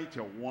Psalm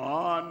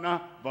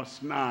 91,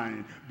 verse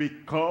 9.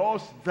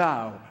 Because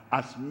thou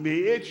hast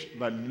made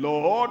the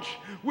Lord,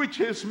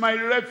 which is my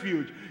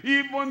refuge,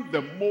 even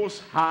the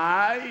Most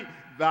High,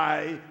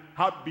 thy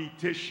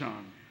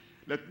habitation.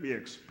 Let me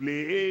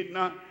explain.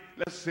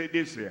 Let's say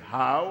this is a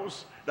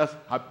house, that's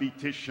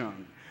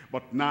habitation.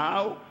 But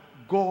now,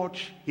 God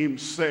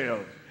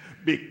himself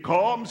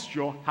becomes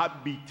your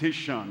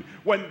habitation.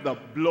 When the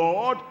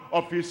blood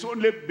of his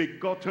only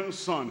begotten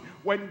Son,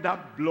 when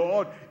that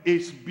blood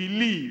is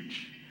believed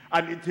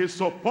and it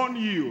is upon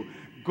you,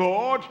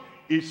 God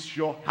is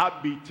your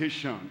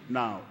habitation.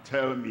 Now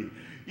tell me,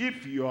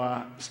 if you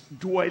are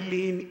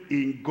dwelling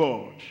in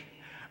God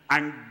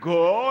and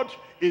God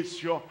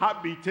is your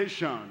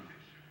habitation,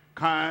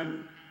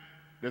 can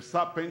the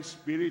serpent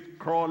spirit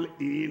crawl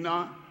in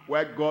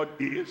where God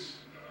is?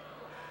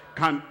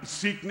 Can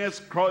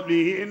sickness crawl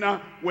in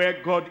where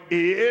God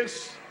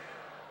is?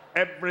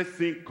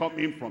 Everything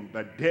coming from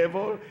the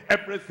devil,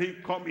 everything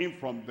coming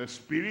from the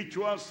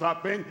spiritual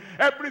serpent,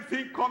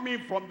 everything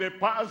coming from the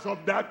powers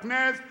of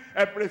darkness,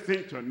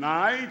 everything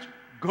tonight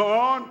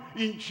gone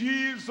in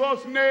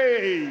Jesus'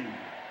 name.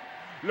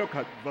 Look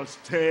at verse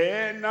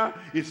 10.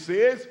 It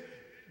says,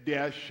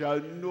 there shall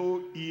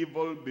no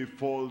evil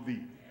befall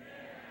thee.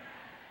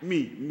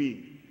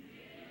 Me.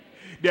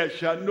 There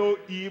shall no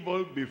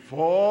evil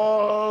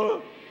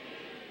befall.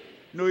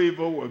 No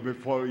evil will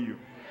befall you.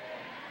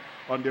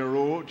 On the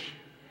road,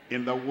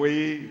 in the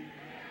way,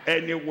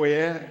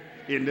 anywhere,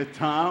 in the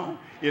town,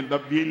 in the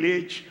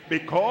village.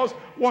 Because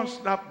once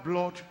that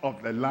blood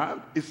of the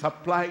Lamb is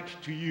applied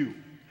to you,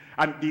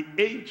 and the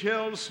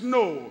angels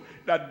know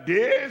that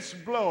this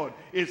blood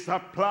is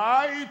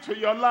applied to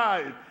your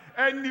life,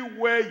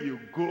 anywhere you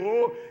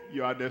go,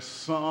 you are the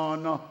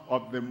son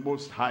of the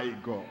Most High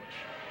God.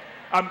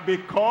 And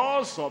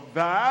because of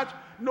that,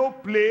 no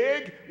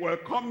plague will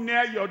come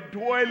near your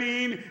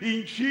dwelling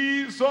in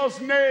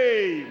Jesus'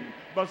 name.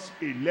 Verse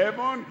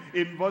 11,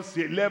 in verse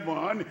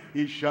 11,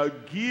 he shall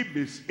give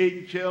his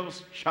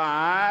angels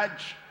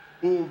charge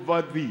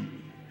over thee,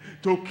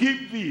 to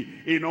keep thee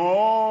in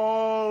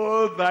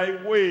all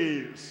thy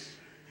ways.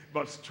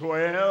 Verse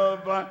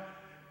 12,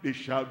 they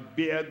shall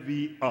bear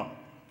thee up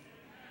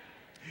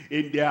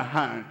in their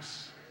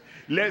hands,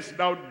 lest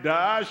thou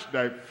dash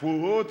thy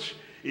foot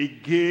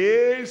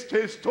against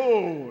a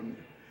stone.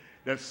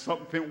 There's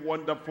something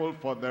wonderful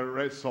for the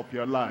rest of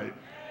your life.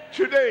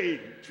 Today,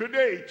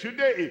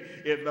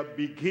 in the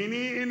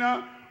beginning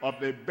of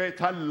the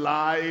better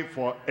life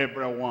for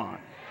everyone.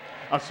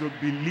 As you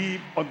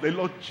believe on the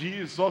Lord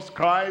Jesus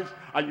Christ,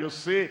 and you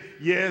say,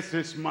 yes,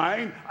 it's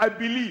mine, I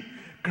believe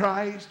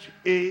Christ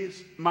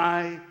is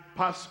my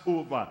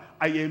Passover.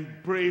 I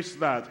embrace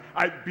that.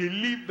 I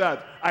believe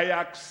that. I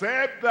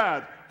accept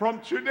that. From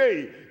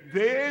today,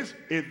 this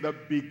is the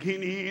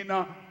beginning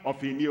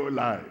of a new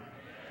life,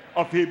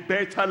 of a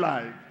better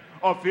life,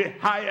 of a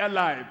higher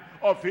life,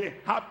 of a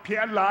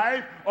happier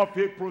life, of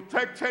a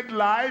protected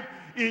life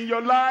in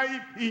your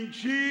life in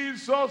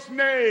Jesus'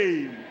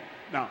 name.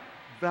 Now,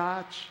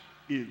 that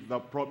is the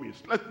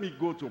promise. Let me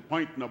go to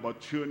point number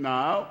 2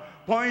 now.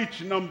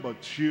 Point number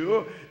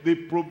 2, the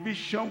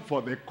provision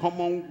for the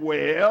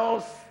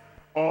commonwealth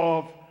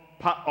of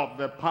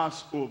the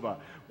Passover.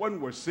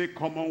 When we say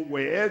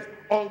commonwealth,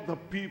 all the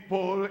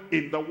people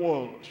in the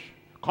world,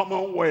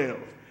 commonwealth,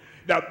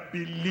 that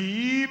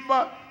believe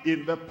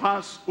in the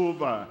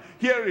Passover.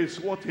 Here is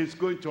what is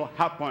going to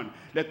happen.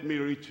 Let me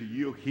read to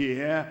you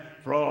here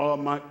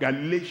from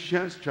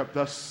Galatians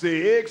chapter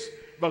 6,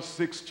 verse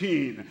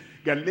 16.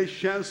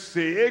 Galatians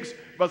 6,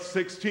 verse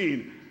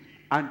 16.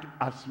 And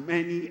as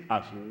many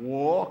as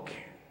walk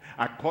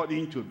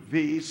according to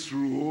this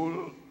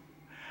rule,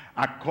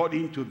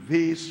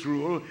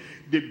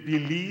 they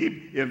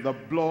believe in the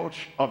blood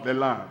of the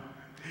Lamb.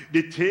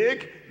 They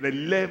take the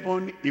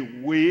leaven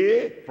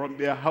away from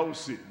their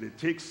houses. They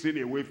take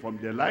sin away from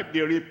their life.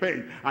 They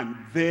repent. And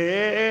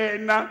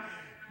then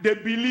they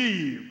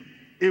believe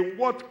in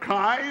what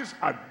Christ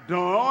had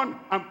done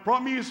and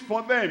promised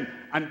for them.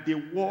 And they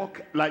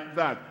walk like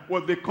that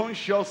with the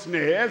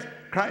consciousness,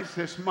 Christ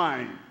is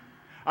mine.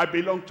 I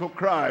belong to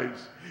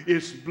Christ.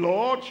 His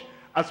blood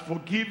has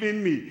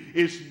forgiven me.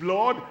 His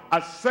blood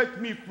has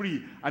set me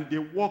free. And they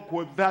walk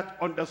with that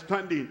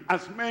understanding.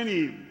 As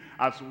many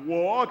as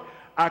walk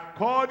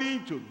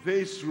according to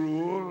this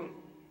rule,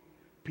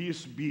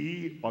 peace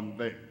be on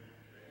them.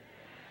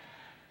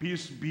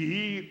 Peace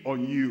be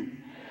on you.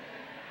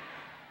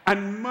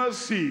 And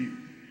mercy,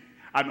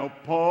 and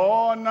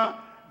upon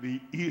the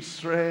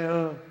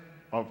Israel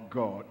of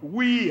God.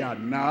 We are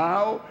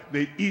now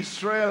the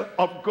Israel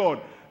of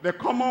God, the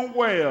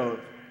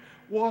commonwealth.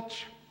 What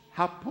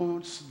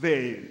happens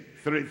then?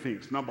 3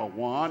 things. Number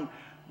 1,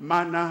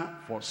 manna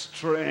for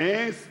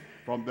strength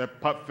from the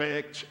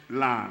perfect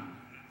Lamb.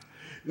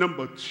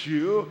 Number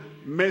 2,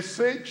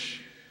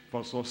 message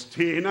for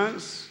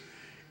sustenance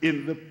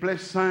in the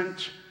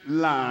pleasant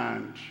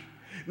land.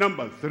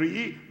 Number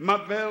 3,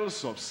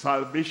 marvels of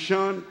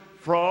salvation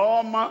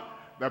from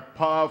the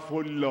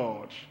powerful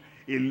Lord.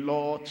 A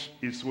Lord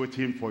is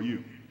waiting for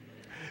you.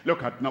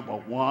 Look at number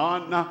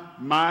 1,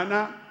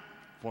 manna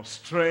for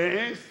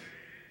strength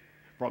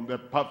from the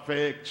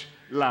perfect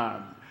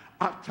Lamb.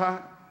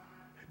 After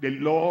the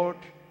Lord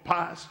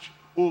passed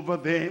over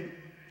them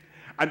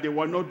and they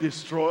were not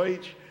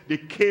destroyed, they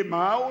came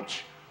out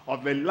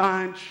of the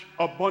land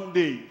of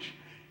bondage.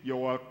 You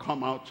will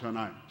come out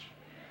tonight.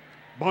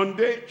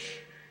 Bondage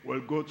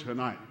will go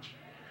tonight.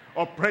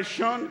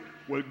 Oppression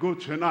will go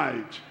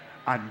tonight.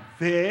 And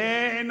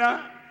then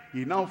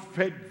he now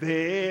fed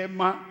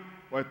them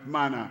with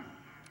manna.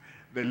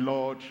 The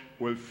Lord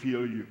will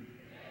fill you.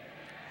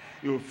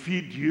 He will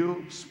feed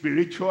you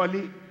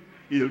spiritually.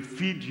 He'll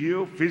feed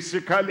you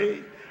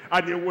physically.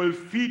 And he will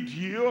feed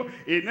you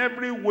in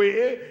every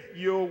way.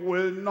 You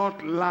will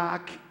not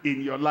lack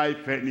in your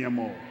life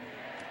anymore.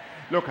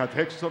 Look at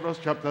Exodus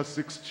chapter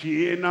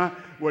 16.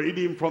 We're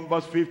reading from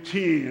verse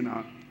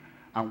 15.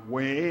 And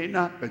when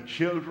the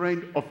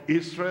children of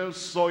Israel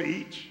saw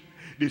it,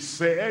 they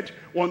said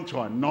one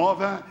to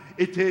another,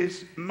 it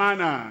is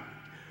manna.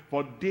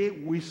 For they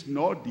wist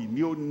not, they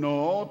knew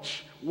not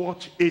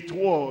what it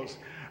was.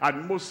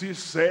 And Moses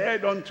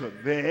said unto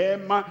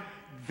them,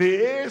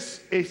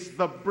 this is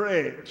the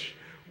bread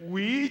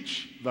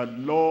which the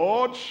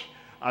Lord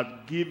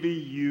hath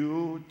given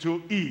you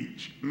to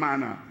eat.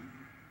 Manna.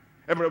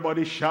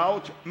 Everybody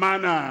shout,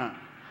 manna.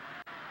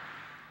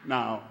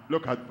 Now,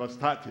 look at verse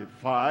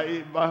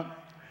 35.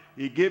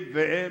 He gave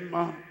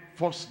them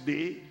first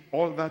day,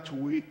 all that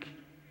week,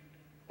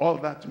 all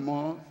that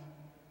month,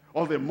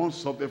 all the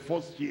months of the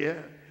first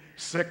year,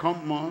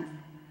 second month,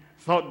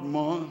 third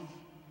month.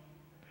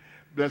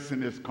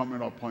 Blessing is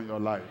coming upon your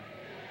life.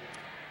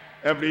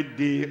 Every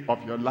day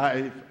of your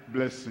life,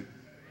 blessing.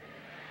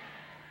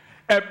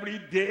 Every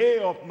day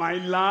of my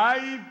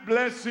life,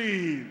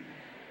 blessing.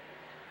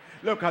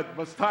 Look at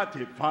verse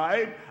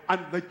 35. And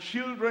the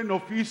children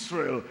of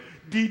Israel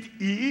did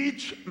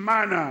eat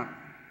manna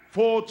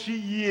 40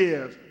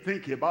 years.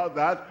 Think about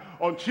that.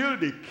 Until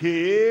they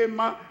came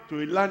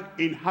to a land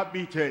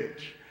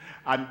inhabited.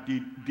 And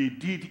they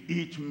did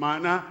eat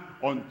manna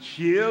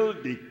until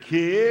they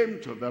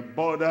came to the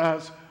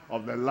borders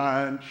of the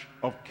land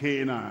of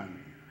Canaan.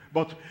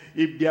 But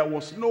if there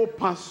was no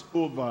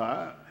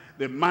Passover,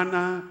 the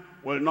manna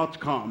will not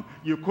come.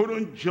 You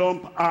couldn't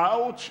jump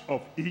out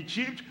of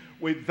Egypt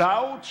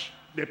without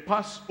the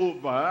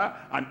Passover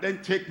and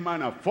then take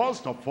manna.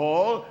 First of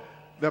all,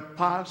 the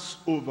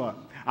Passover.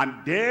 And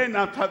then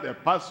after the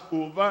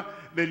Passover,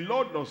 the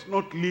Lord does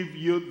not leave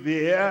you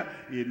there.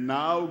 He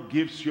now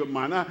gives you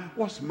manna.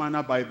 What's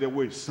manna, by the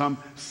way? Psalm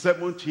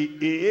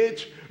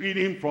 78,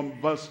 reading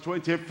from verse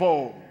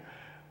 24.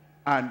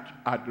 And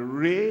had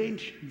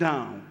rained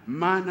down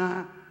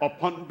manna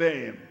upon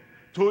them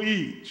to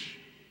eat,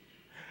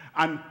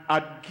 and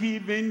had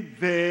given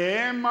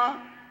them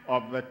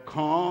of the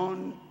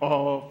corn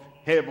of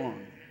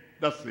heaven.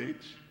 That's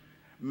it.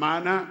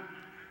 Manna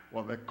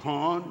was the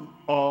corn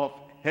of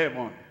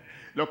heaven.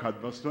 Look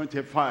at verse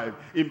 25.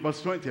 In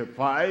verse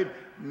 25,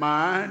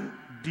 man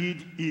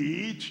did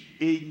eat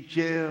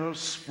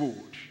angels'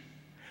 food.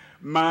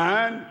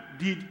 Man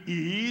did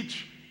eat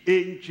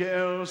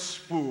angels'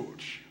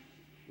 food.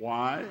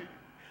 Why?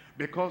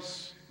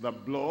 Because the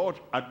blood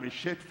had been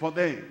shed for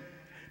them.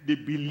 They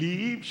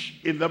believed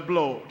in the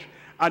blood,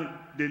 and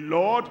the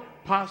Lord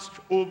passed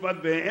over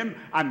them.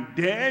 And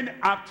then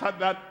after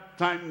that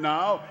time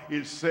now,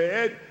 he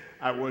said,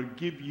 I will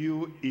give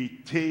you a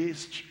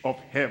taste of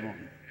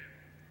heaven.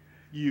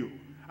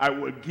 I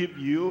will give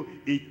you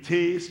a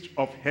taste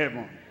of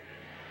heaven.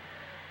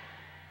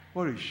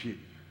 What is she?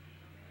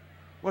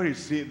 What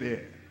is he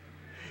there?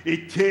 A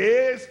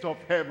taste of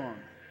heaven.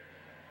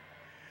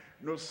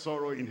 No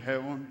sorrow in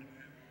heaven.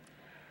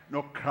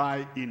 No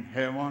cry in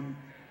heaven.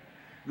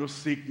 No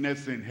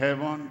sickness in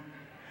heaven.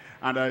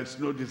 And there is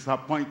no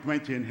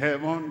disappointment in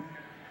heaven.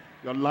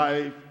 Your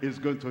life is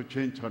going to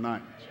change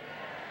tonight.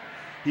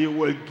 He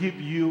will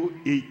give you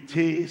a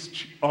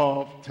taste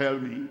of, tell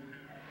me,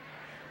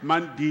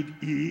 man did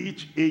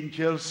eat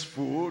angels'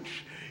 food.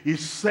 He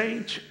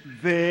sent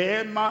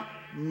them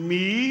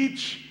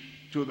meat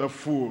to the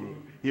full.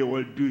 He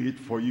will do it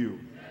for you.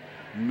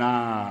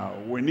 Now,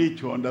 we need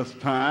to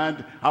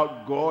understand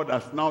how God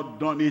has now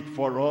done it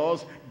for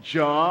us.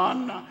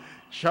 John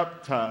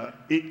chapter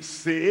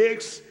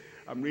 6,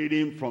 I'm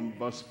reading from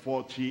verse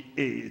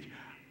 48.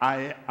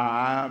 I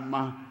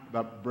am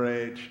the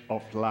bread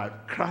of life.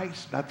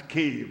 Christ that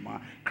came,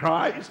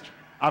 Christ,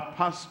 a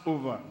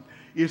Passover,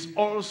 is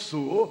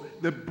also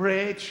the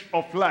bread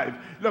of life.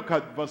 Look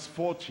at verse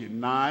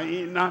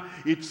 49.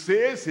 It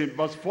says in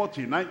verse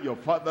 49, your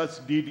fathers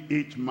did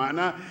eat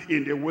manna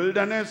in the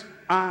wilderness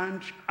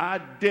and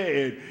are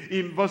dead.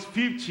 In verse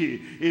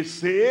 50, it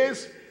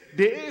says,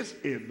 this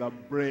is the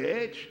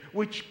bread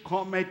which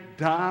cometh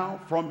down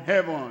from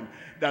heaven,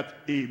 that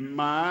a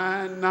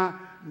man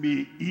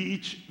may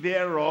eat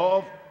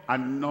thereof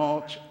and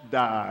not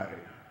die.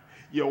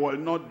 You will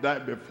not die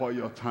before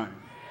your time.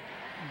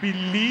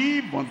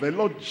 Believe on the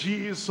Lord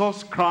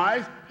Jesus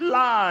Christ.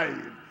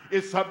 Life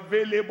is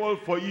available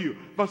for you.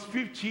 Verse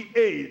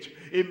 58.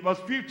 In verse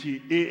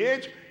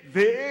 58,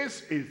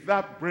 this is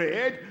that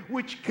bread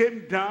which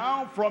came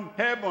down from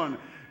heaven,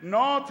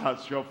 not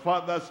as your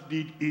fathers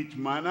did eat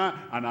manna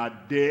and are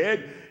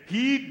dead.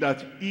 He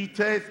that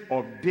eateth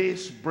of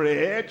this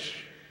bread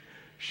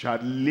shall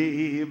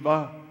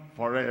live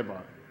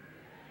forever.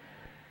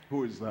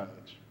 Who is that?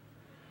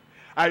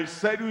 I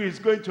said, who is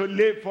going to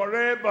live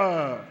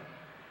forever?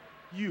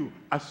 You,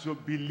 as you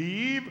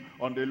believe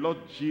on the Lord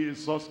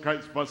Jesus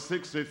Christ. Verse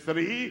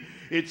 63,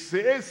 it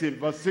says in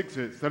verse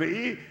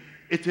 63,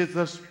 it is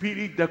the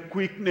spirit that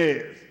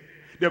quickeneth,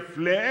 the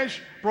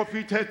flesh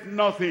profiteth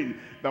nothing.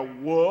 The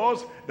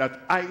words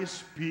that I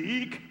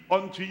speak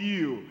unto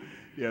you,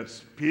 their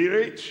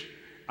spirit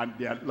and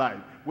their life.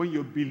 When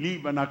you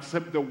believe and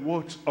accept the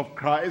words of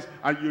Christ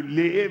and you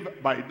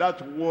live by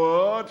that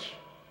word,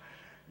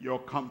 you'll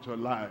come to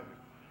life.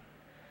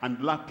 And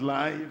that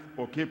life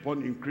will keep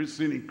on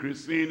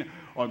increasing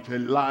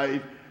until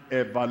life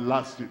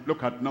everlasting.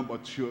 Look at number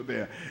 2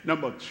 there.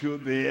 Number 2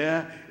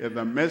 there is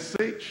the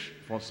message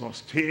for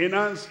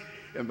sustenance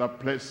in the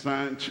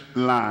pleasant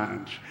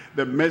land.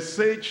 The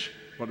message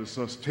for the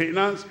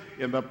sustenance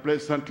in the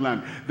pleasant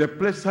land. The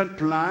pleasant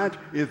land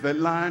is the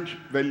land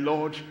the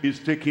Lord is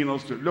taking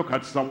us to. Look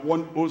at Psalm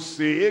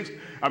 106.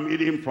 I'm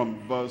reading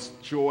from verse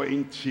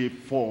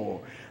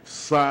 24.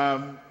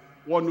 Psalm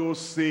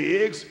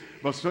 106,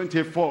 verse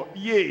 24.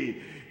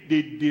 Yea,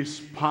 they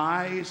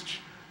despised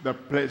the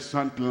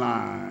pleasant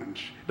land.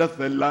 That's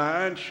the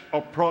land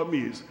of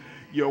promise.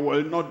 You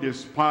will not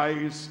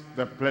despise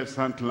the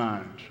pleasant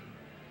land.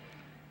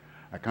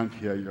 I can't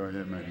hear you,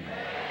 amen.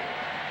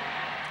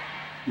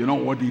 You know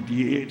what they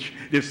did?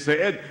 They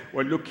said,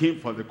 we're looking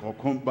for the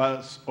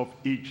cucumbers of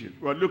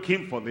Egypt. We're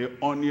looking for the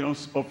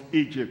onions of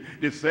Egypt.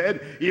 They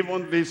said,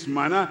 even this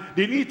manna,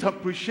 they need to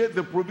appreciate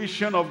the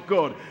provision of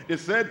God. They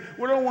said,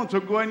 we don't want to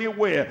go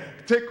anywhere.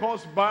 Take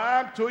us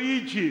back to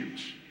Egypt.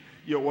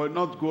 You will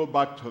not go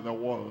back to the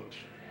world.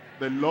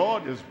 The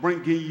Lord is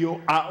bringing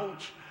you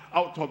out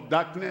of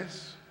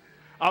darkness,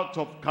 out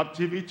of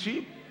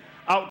captivity,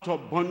 out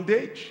of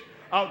bondage,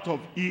 out of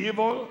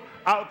evil,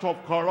 out of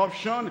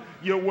corruption.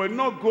 You will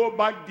not go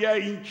back there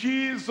in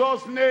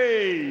Jesus'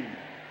 name.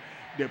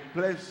 The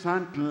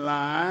pleasant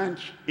land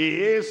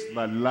is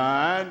the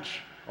land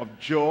of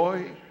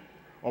joy,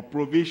 of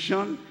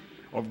provision,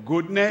 of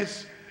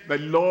goodness. The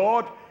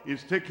Lord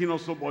is taking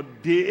us over.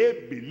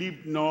 They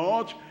believed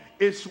not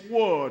his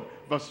word.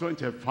 Verse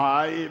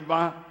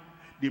 25,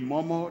 they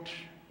murmured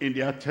in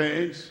their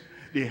tents,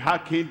 they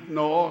hearkened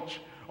not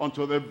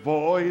unto the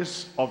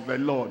voice of the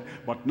Lord.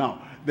 But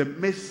now, the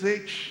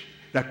message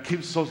that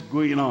keeps us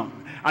going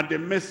on, and the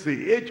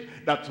message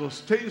that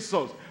sustains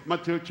us.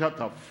 Matthew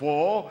chapter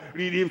 4,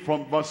 reading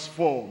from verse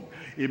 4.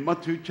 In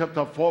Matthew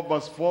chapter 4,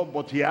 verse 4,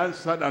 but he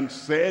answered and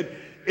said,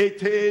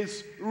 it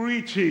is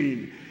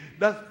written.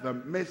 That's the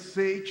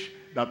message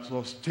that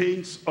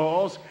sustains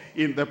us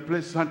in the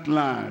pleasant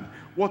land.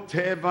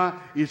 Whatever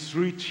is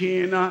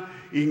written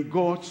in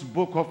God's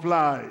book of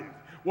life,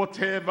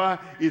 whatever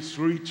is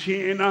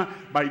written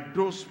by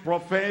those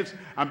prophets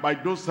and by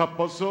those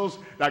apostles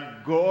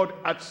that God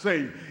had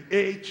sent,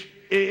 it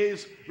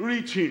is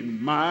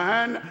written,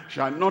 man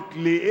shall not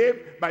live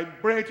by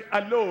bread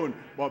alone,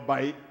 but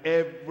by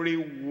every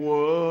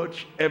word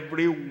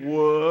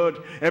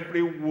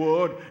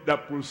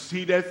that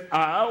proceedeth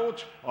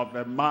out of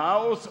the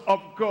mouth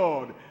of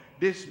God.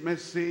 This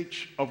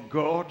message of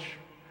God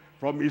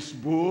from his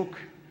book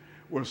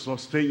will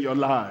sustain your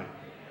life.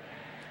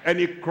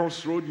 Any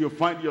crossroad you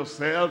find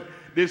yourself,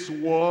 this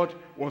word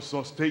will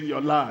sustain your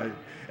life.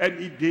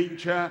 Any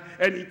danger,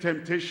 any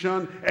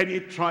temptation, any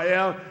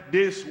trial,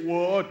 this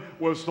word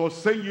will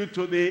sustain you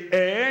to the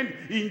end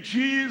in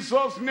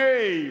Jesus'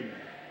 name.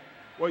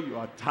 When you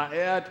are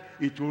tired,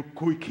 it will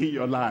quicken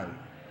your life.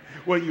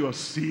 When you are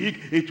sick,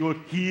 it will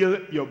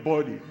heal your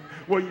body.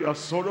 When you are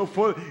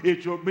sorrowful,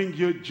 it will bring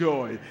you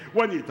joy.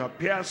 When it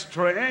appears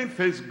strength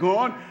is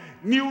gone,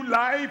 new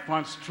life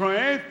and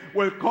strength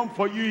will come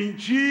for you in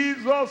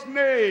Jesus'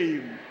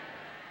 name.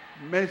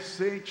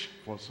 Message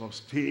for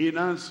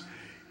sustenance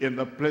in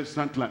the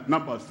pleasant land.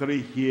 Number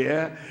 3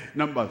 here.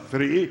 Number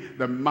 3,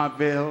 the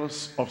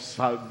marvels of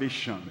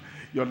salvation.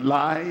 Your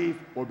life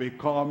will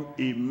become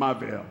a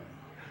marvel.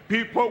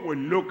 People will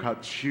look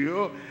at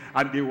you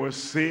and they will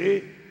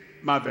say,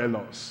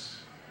 marvelous.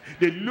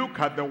 They look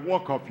at the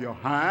work of your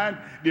hand,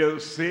 they'll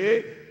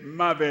say,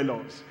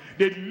 marvelous.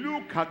 They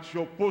look at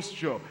your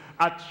posture,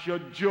 at your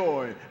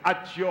joy,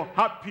 at your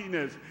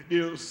happiness,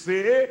 they'll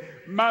say,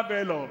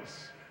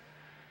 marvelous.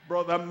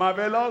 Brother,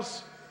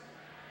 marvelous.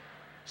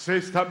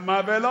 Sister,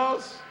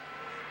 marvelous.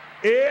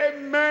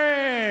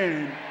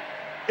 Amen.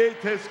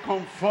 It is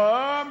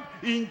confirmed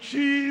in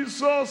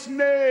Jesus'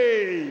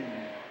 name.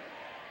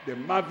 The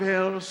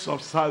marvels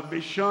of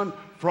salvation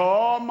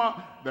from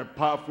the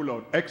powerful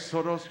Lord.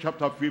 Exodus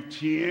chapter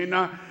 15,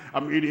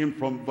 I'm reading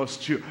from verse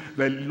 2.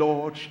 The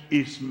Lord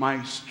is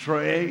my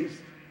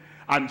strength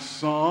and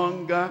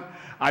song,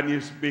 and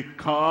is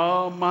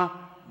become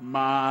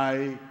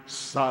my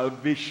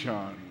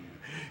salvation.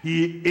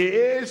 He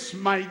is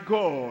my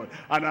God,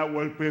 and I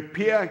will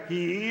prepare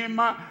him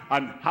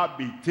an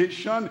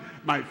habitation.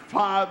 My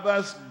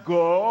father's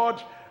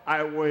God,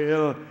 I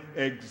will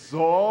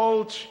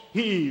exalt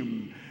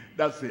him.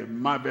 That's a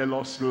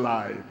marvelous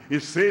life.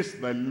 It says,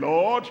 the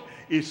Lord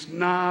is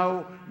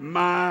now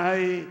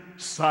my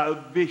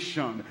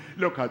salvation.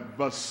 Look at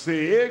verse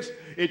 6.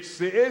 It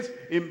says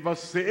in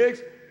verse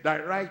 6, thy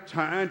right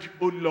hand,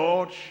 O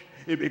Lord,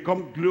 it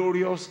become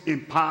glorious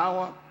in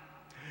power.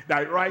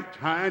 Thy right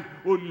hand,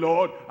 O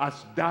Lord,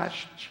 has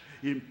dashed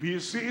in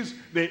pieces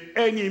the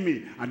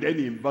enemy. And then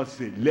in verse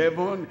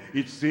 11,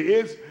 it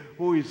says,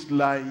 who is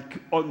like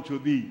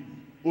unto thee,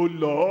 O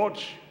Lord,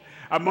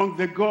 among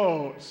the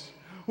gods?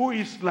 Who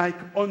is like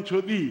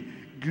unto thee,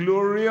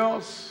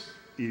 glorious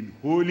in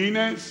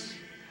holiness,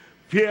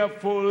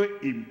 fearful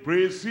in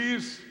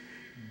praises,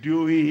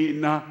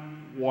 doing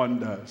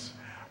wonders?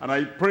 And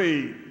I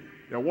pray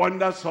the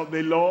wonders of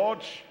the Lord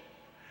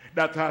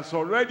that has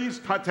already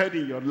started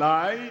in your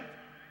life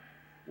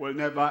will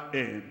never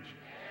end.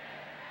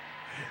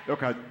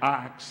 Look at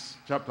Acts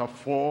chapter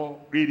 4,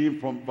 reading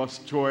from verse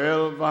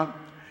 12.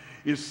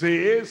 It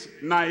says,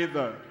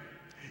 neither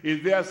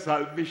is there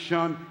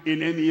salvation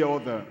in any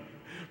other,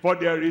 for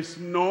there is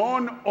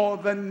none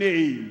other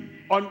name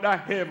under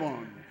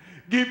heaven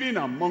given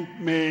among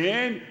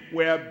men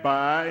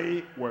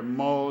whereby we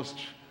must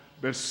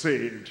be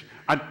saved.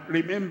 And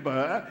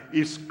remember,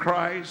 is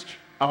Christ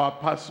our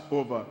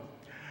Passover,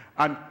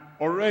 and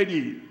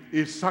already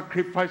is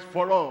sacrificed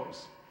for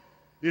us.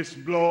 His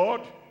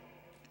blood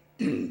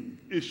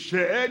is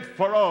shed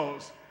for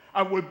us,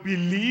 and we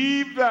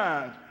believe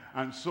that,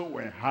 and so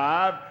we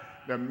have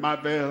the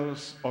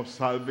marvels of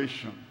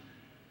salvation.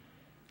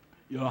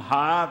 You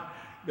have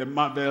the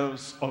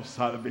marvels of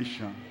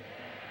salvation.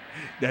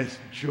 There's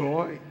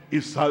joy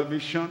in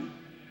salvation.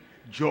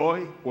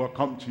 Joy will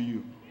come to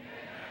you.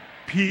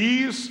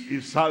 Peace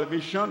is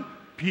salvation.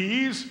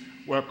 Peace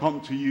will come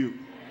to you.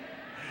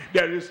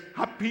 There is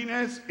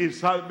happiness in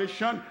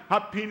salvation.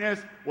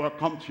 Happiness will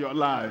come to your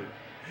life.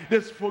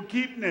 There's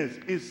forgiveness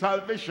in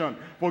salvation.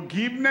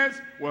 Forgiveness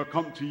will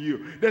come to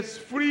you. There's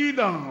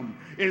freedom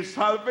in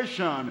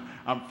salvation,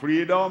 and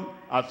freedom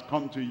has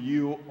come to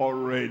you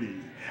already.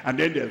 And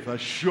then there's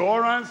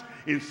assurance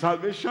in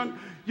salvation.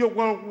 You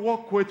will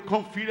walk with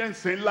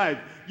confidence in life.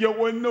 You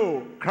will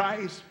know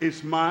Christ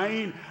is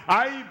mine.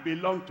 I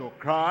belong to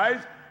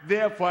Christ.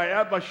 Therefore I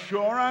have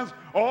assurance.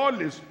 All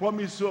his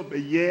promises will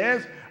be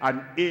yes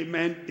and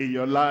amen in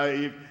your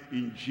life,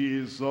 in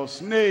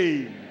Jesus'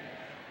 name.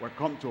 We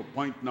come to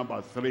point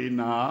number 3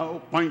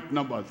 now. Point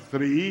number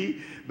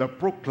 3, the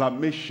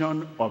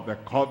proclamation of the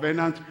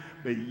covenant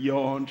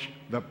beyond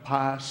the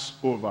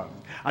Passover.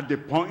 At the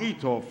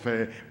point of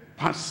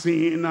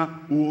passing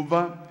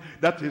over,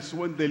 that is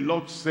when the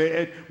Lord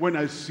said, when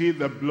I see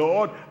the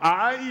blood,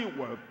 I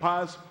will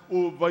pass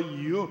over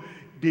you.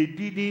 they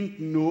didn't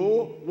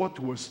know what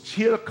was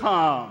still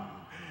come.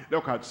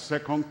 Look at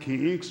 2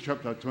 Kings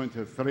chapter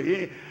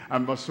 23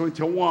 and verse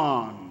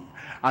 21.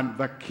 And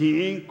the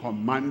king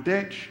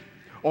commanded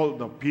all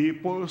the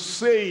people,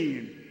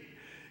 saying,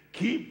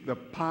 keep the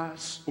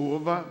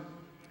Passover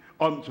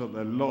unto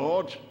the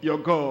Lord your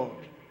God,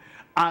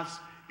 as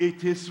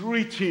it is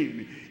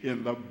written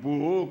in the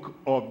book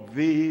of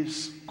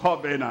this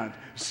covenant.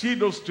 See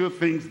those two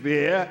things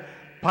there,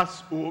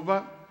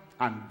 Passover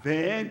and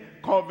then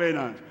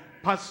covenant.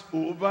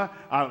 Passover,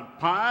 I'll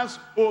pass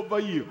over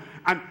you.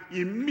 And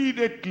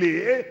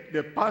immediately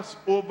the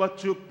Passover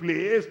took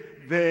place,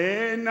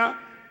 then a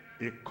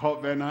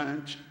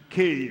covenant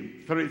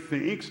came. Three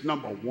things.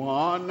 Number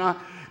one,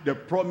 the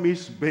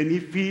promised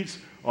benefits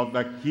of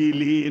the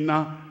healing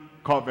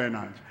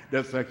covenant.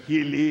 There's a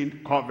healing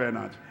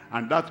covenant.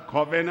 And that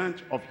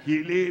covenant of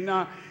healing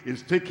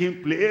is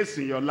taking place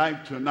in your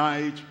life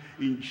tonight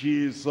in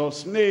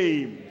Jesus'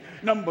 name.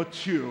 Number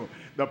two,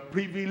 the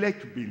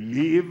privileged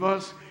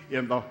believers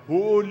in the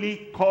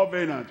holy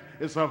covenant.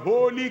 It's a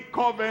holy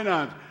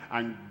covenant.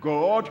 And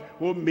God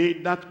who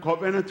made that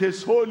covenant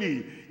is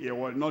holy. He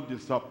will not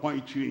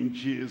disappoint you in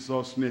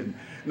Jesus' name.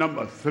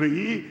 Number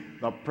three,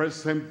 the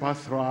present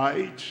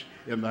birthright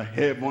in the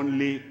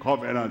heavenly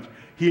covenant.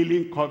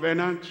 Healing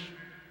covenant,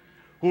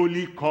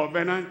 holy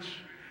covenant,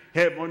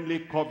 heavenly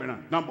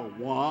covenant. Number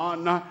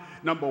one,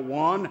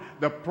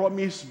 the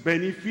promised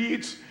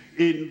benefits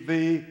in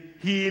the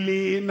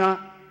healing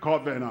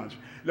covenant.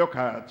 Look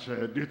at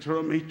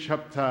Deuteronomy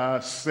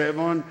chapter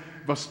 7,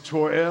 verse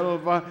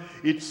 12.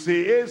 It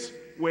says,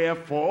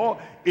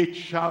 wherefore it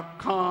shall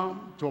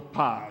come to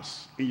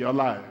pass in your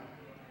life.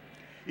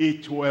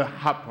 It will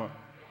happen.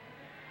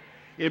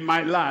 In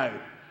my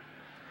life.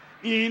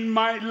 In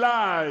my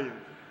life.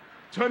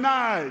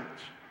 Tonight.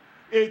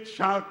 It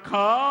shall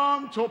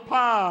come to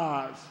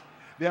pass.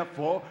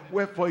 Therefore,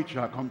 wherefore it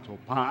shall come to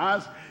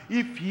pass,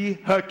 if ye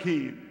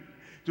hearken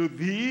to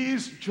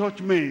these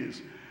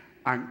judgments,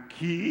 and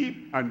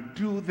keep and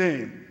do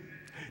them,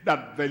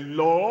 that the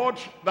Lord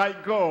thy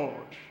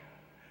God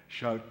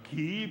shall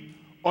keep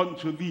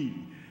unto thee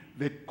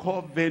the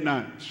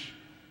covenant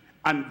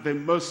and the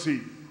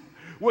mercy,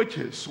 which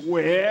is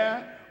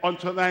swear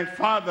unto thy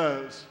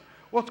fathers.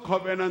 What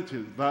covenant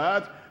is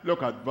that?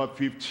 Look at verse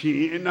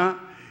 15.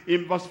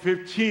 In verse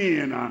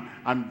 15,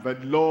 and the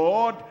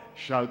Lord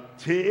shall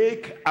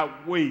take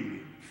away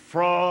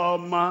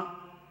from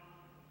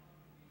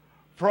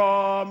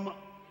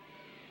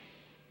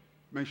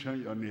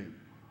mention your name.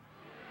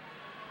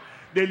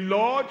 The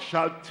Lord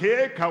shall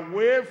take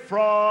away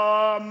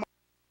from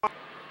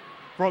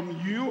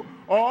you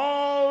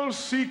all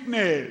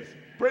sickness.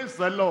 Praise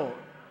the Lord.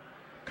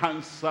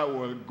 Cancer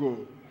will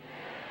go.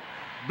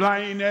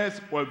 Blindness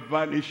will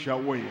vanish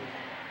away.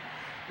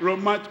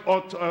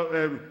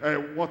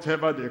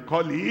 Whatever they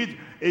call it,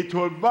 it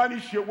will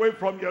vanish away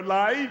from your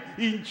life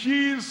in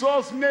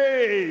Jesus'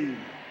 name.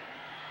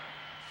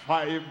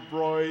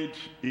 Fibroid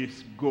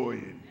is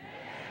going.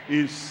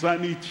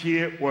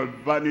 Insanity will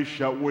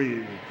vanish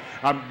away.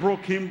 And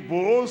broken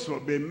bones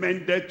will be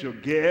mended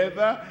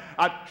together.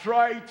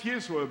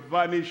 Arthritis will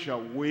vanish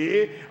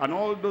away. And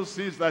all those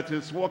things that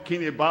is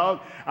walking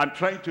about and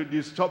trying to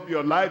disturb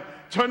your life,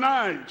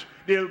 tonight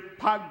they'll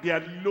pack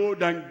their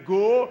load and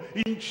go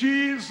in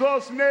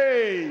Jesus'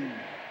 name.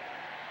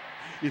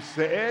 He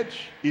said,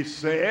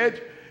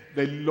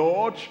 the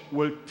Lord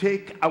will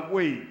take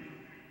away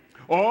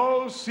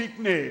all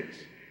sickness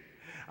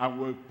and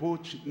will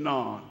put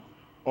none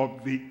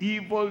of the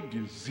evil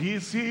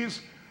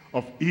diseases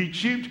of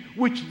Egypt,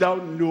 which thou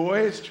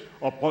knowest,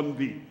 upon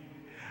thee.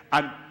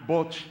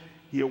 But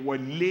he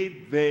will lay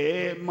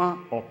them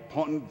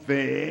upon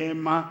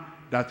them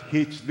that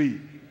hate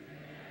thee.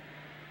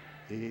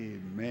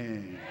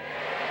 Amen.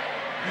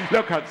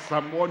 Look at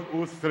Psalm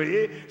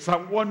 103.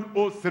 Psalm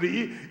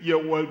 103, you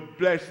will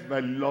bless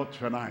the Lord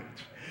tonight.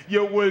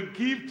 You will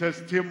give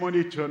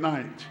testimony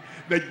tonight.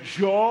 The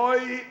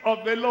joy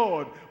of the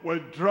Lord will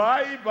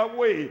drive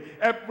away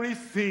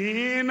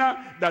everything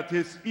that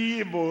is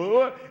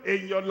evil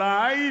in your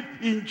life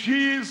in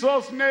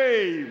Jesus'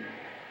 name.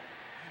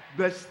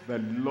 Bless the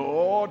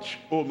Lord,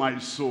 O my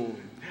soul,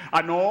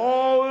 and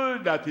all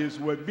that is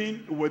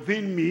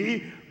within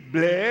me,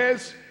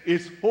 bless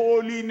his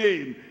holy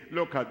name.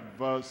 Look at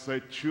verse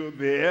 2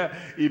 there.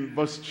 In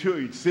verse 2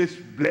 it says,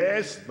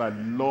 bless the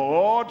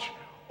Lord,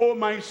 O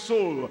my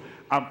soul,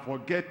 and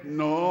forget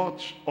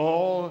not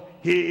all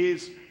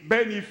his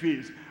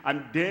benefits.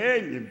 And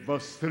then in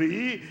verse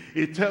 3,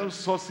 it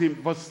tells us in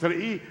verse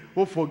 3,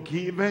 who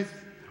forgiveth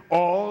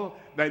all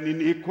thine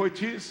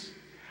iniquities.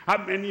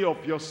 How many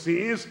of your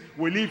sins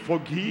will he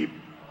forgive?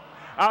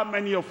 How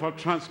many of our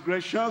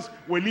transgressions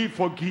will he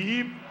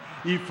forgive?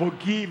 He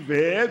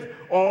forgiveth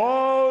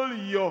all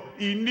your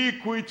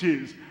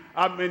iniquities.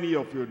 How many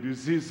of your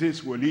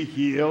diseases will he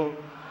heal?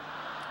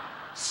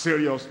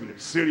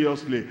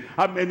 Seriously.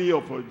 How many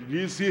of your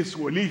diseases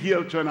will he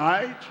heal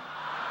tonight?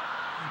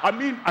 I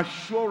mean,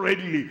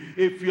 assuredly,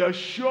 if you're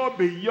sure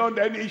beyond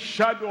any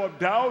shadow of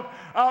doubt,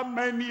 how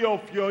many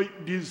of your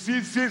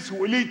diseases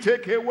will he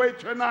take away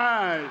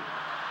tonight?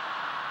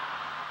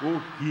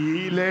 Who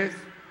healeth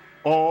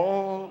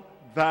all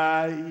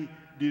thy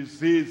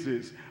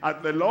diseases.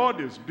 And the Lord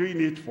is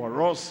doing it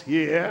for us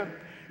here.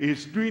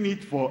 He's doing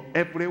it for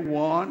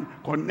everyone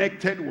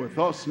connected with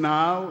us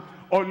now,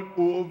 all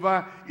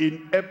over,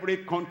 in every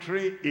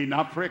country in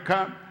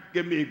Africa.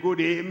 Give me a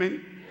good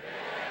amen.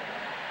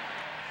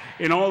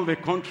 In all the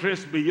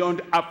countries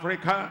beyond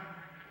Africa,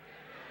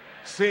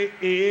 say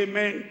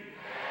amen.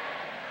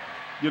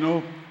 You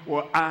know,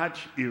 we had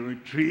a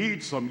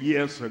retreat some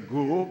years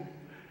ago,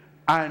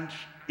 and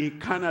in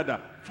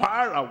Canada,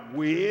 far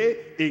away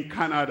in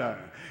Canada,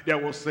 there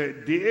was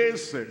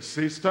this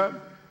sister,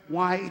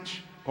 white,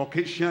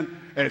 Caucasian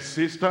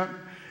sister,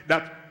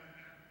 that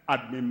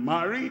had been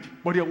married,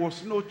 but there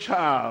was no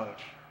child.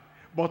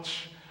 But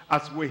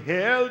as we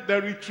held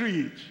the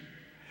retreat,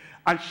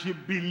 and she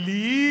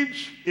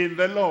believed in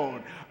the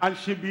Lord, and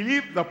she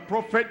believed the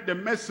prophet, the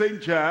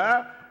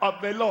messenger of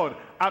the Lord.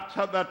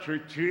 After that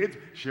retreat,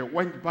 she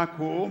went back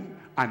home,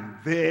 and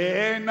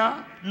then,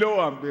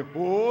 lo and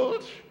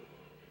behold,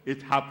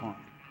 it happened.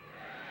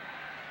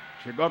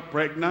 She got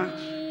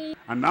pregnant,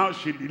 and now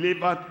she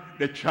delivered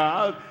the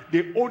child,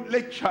 the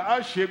only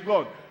child she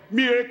got,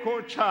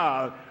 miracle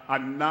child.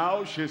 And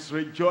now she's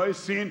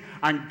rejoicing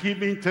and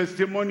giving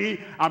testimony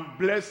and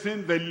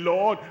blessing the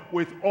Lord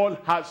with all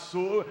her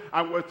soul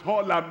and with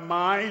all her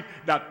mind,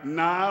 that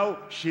now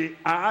she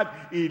had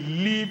a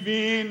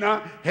living,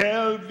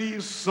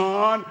 healthy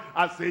son.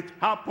 As it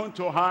happened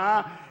to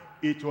her,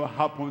 it will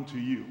happen to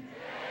you.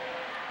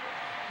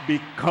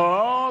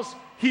 Because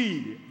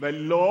he, the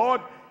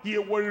Lord, he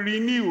will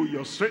renew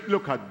your strength.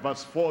 Look at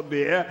verse 4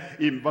 there.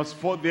 In verse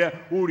 4 there,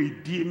 who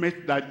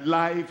redeemeth thy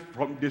life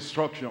from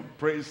destruction.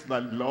 Praise the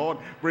Lord.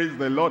 Praise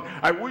the Lord.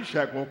 I wish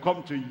I could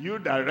come to you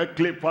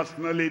directly,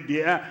 personally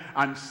there,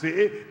 and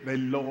say, the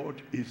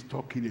Lord is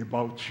talking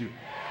about you.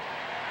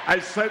 I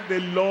said the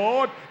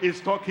Lord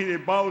is talking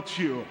about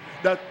you.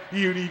 That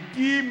he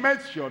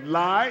redeemeth your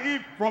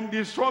life from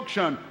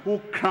destruction. Who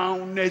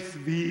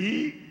crowneth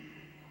thee?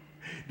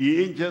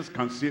 The angels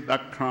can see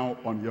that crown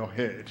on your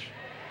head.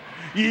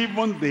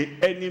 Even the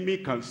enemy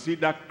can see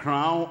that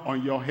crown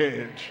on your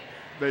head.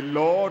 The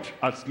Lord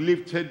has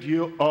lifted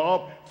you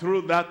up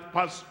through that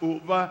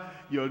Passover.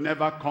 You'll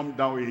never come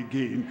down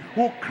again.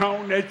 Who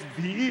crowneth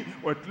thee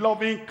with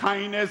loving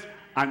kindness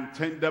and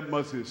tender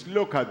mercies.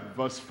 Look at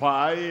verse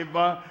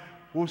 5.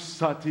 Who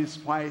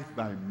satisfies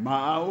thy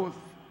mouth?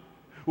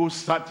 Who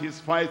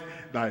satisfies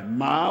thy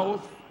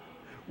mouth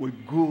with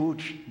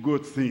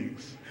good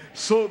things,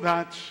 so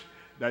that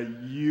thy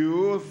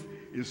youth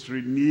is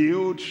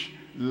renewed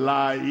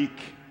like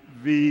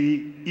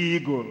the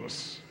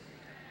eagles.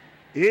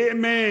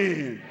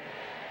 Amen.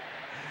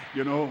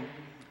 You know,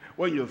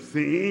 when you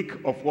think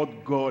of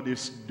what God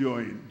is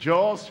doing,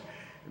 just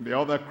in the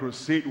other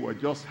crusade we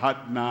just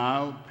had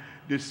now,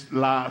 this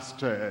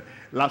last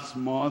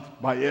month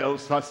by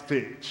Elsa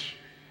Stage,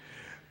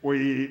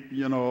 we,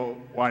 you know,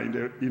 were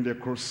in the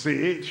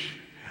crusade,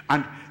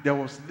 and there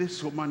was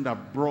this woman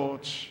that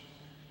brought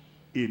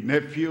a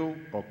nephew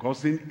or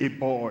cousin, a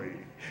boy.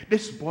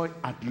 This boy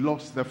had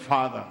lost the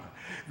father.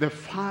 The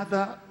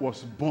father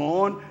was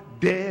born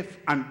deaf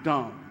and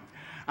dumb.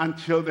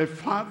 Until the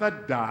father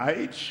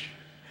died,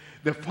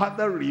 the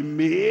father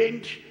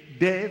remained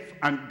deaf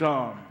and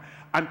dumb.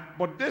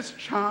 But this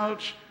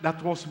child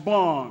that was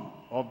born,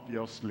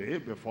 obviously,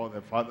 before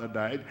the father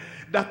died,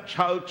 that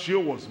child too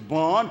was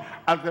born.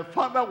 As the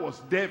father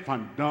was deaf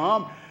and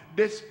dumb,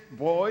 this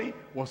boy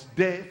was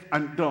deaf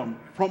and dumb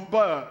from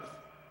birth.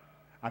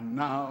 And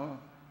now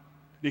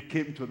they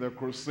came to the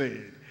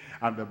crusade,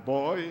 and the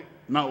boy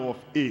now of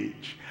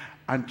age.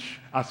 And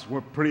as we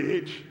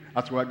prayed,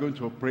 as we are going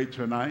to pray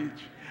tonight,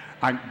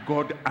 and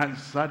God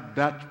answered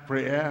that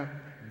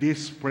prayer,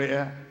 this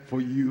prayer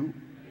for you,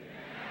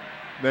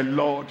 the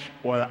Lord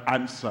will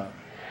answer.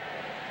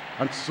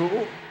 And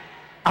so,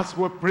 as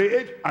we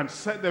prayed and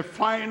said the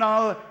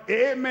final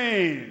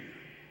amen,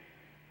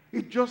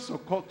 it just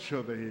occurred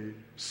to the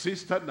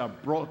sister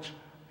that brought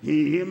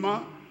him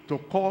to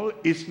call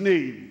his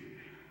name.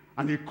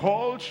 And he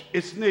called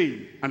his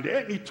name, and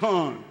then he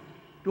turned.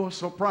 He was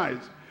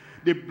surprised.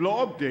 They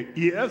blocked their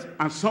ears,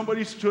 and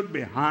somebody stood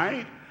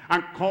behind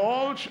and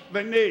called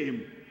the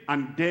name.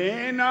 And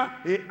then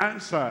he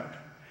answered.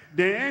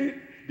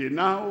 Then they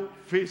now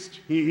faced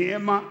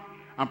him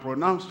and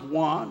pronounced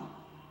one.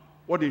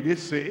 What did he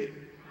say?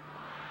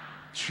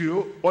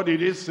 Two. What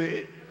did he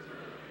say?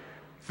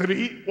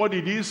 Three. What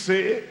did he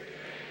say?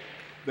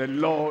 The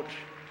Lord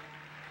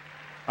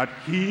had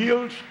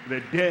healed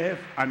the deaf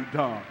and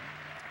dumb.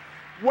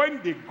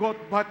 When they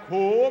got back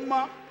home,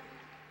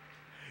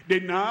 they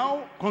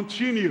now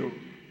continued.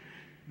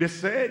 They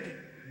said,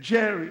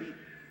 Jerry.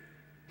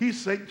 He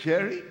said,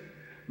 Jerry.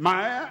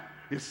 Maya.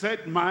 He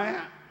said,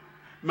 Maya.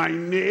 My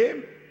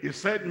name. He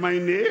said, my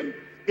name.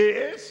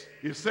 Is.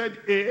 He said,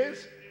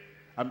 is.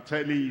 I'm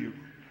telling you,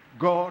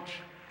 God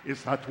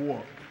is at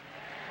work.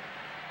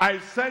 I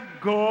said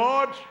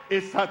God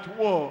is at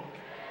work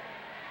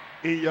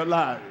in your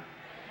life.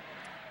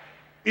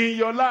 In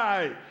your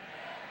life.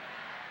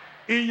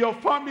 In your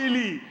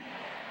family.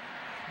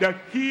 The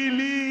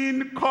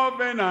healing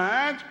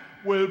covenant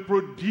will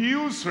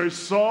produce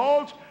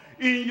result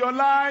in your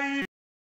life.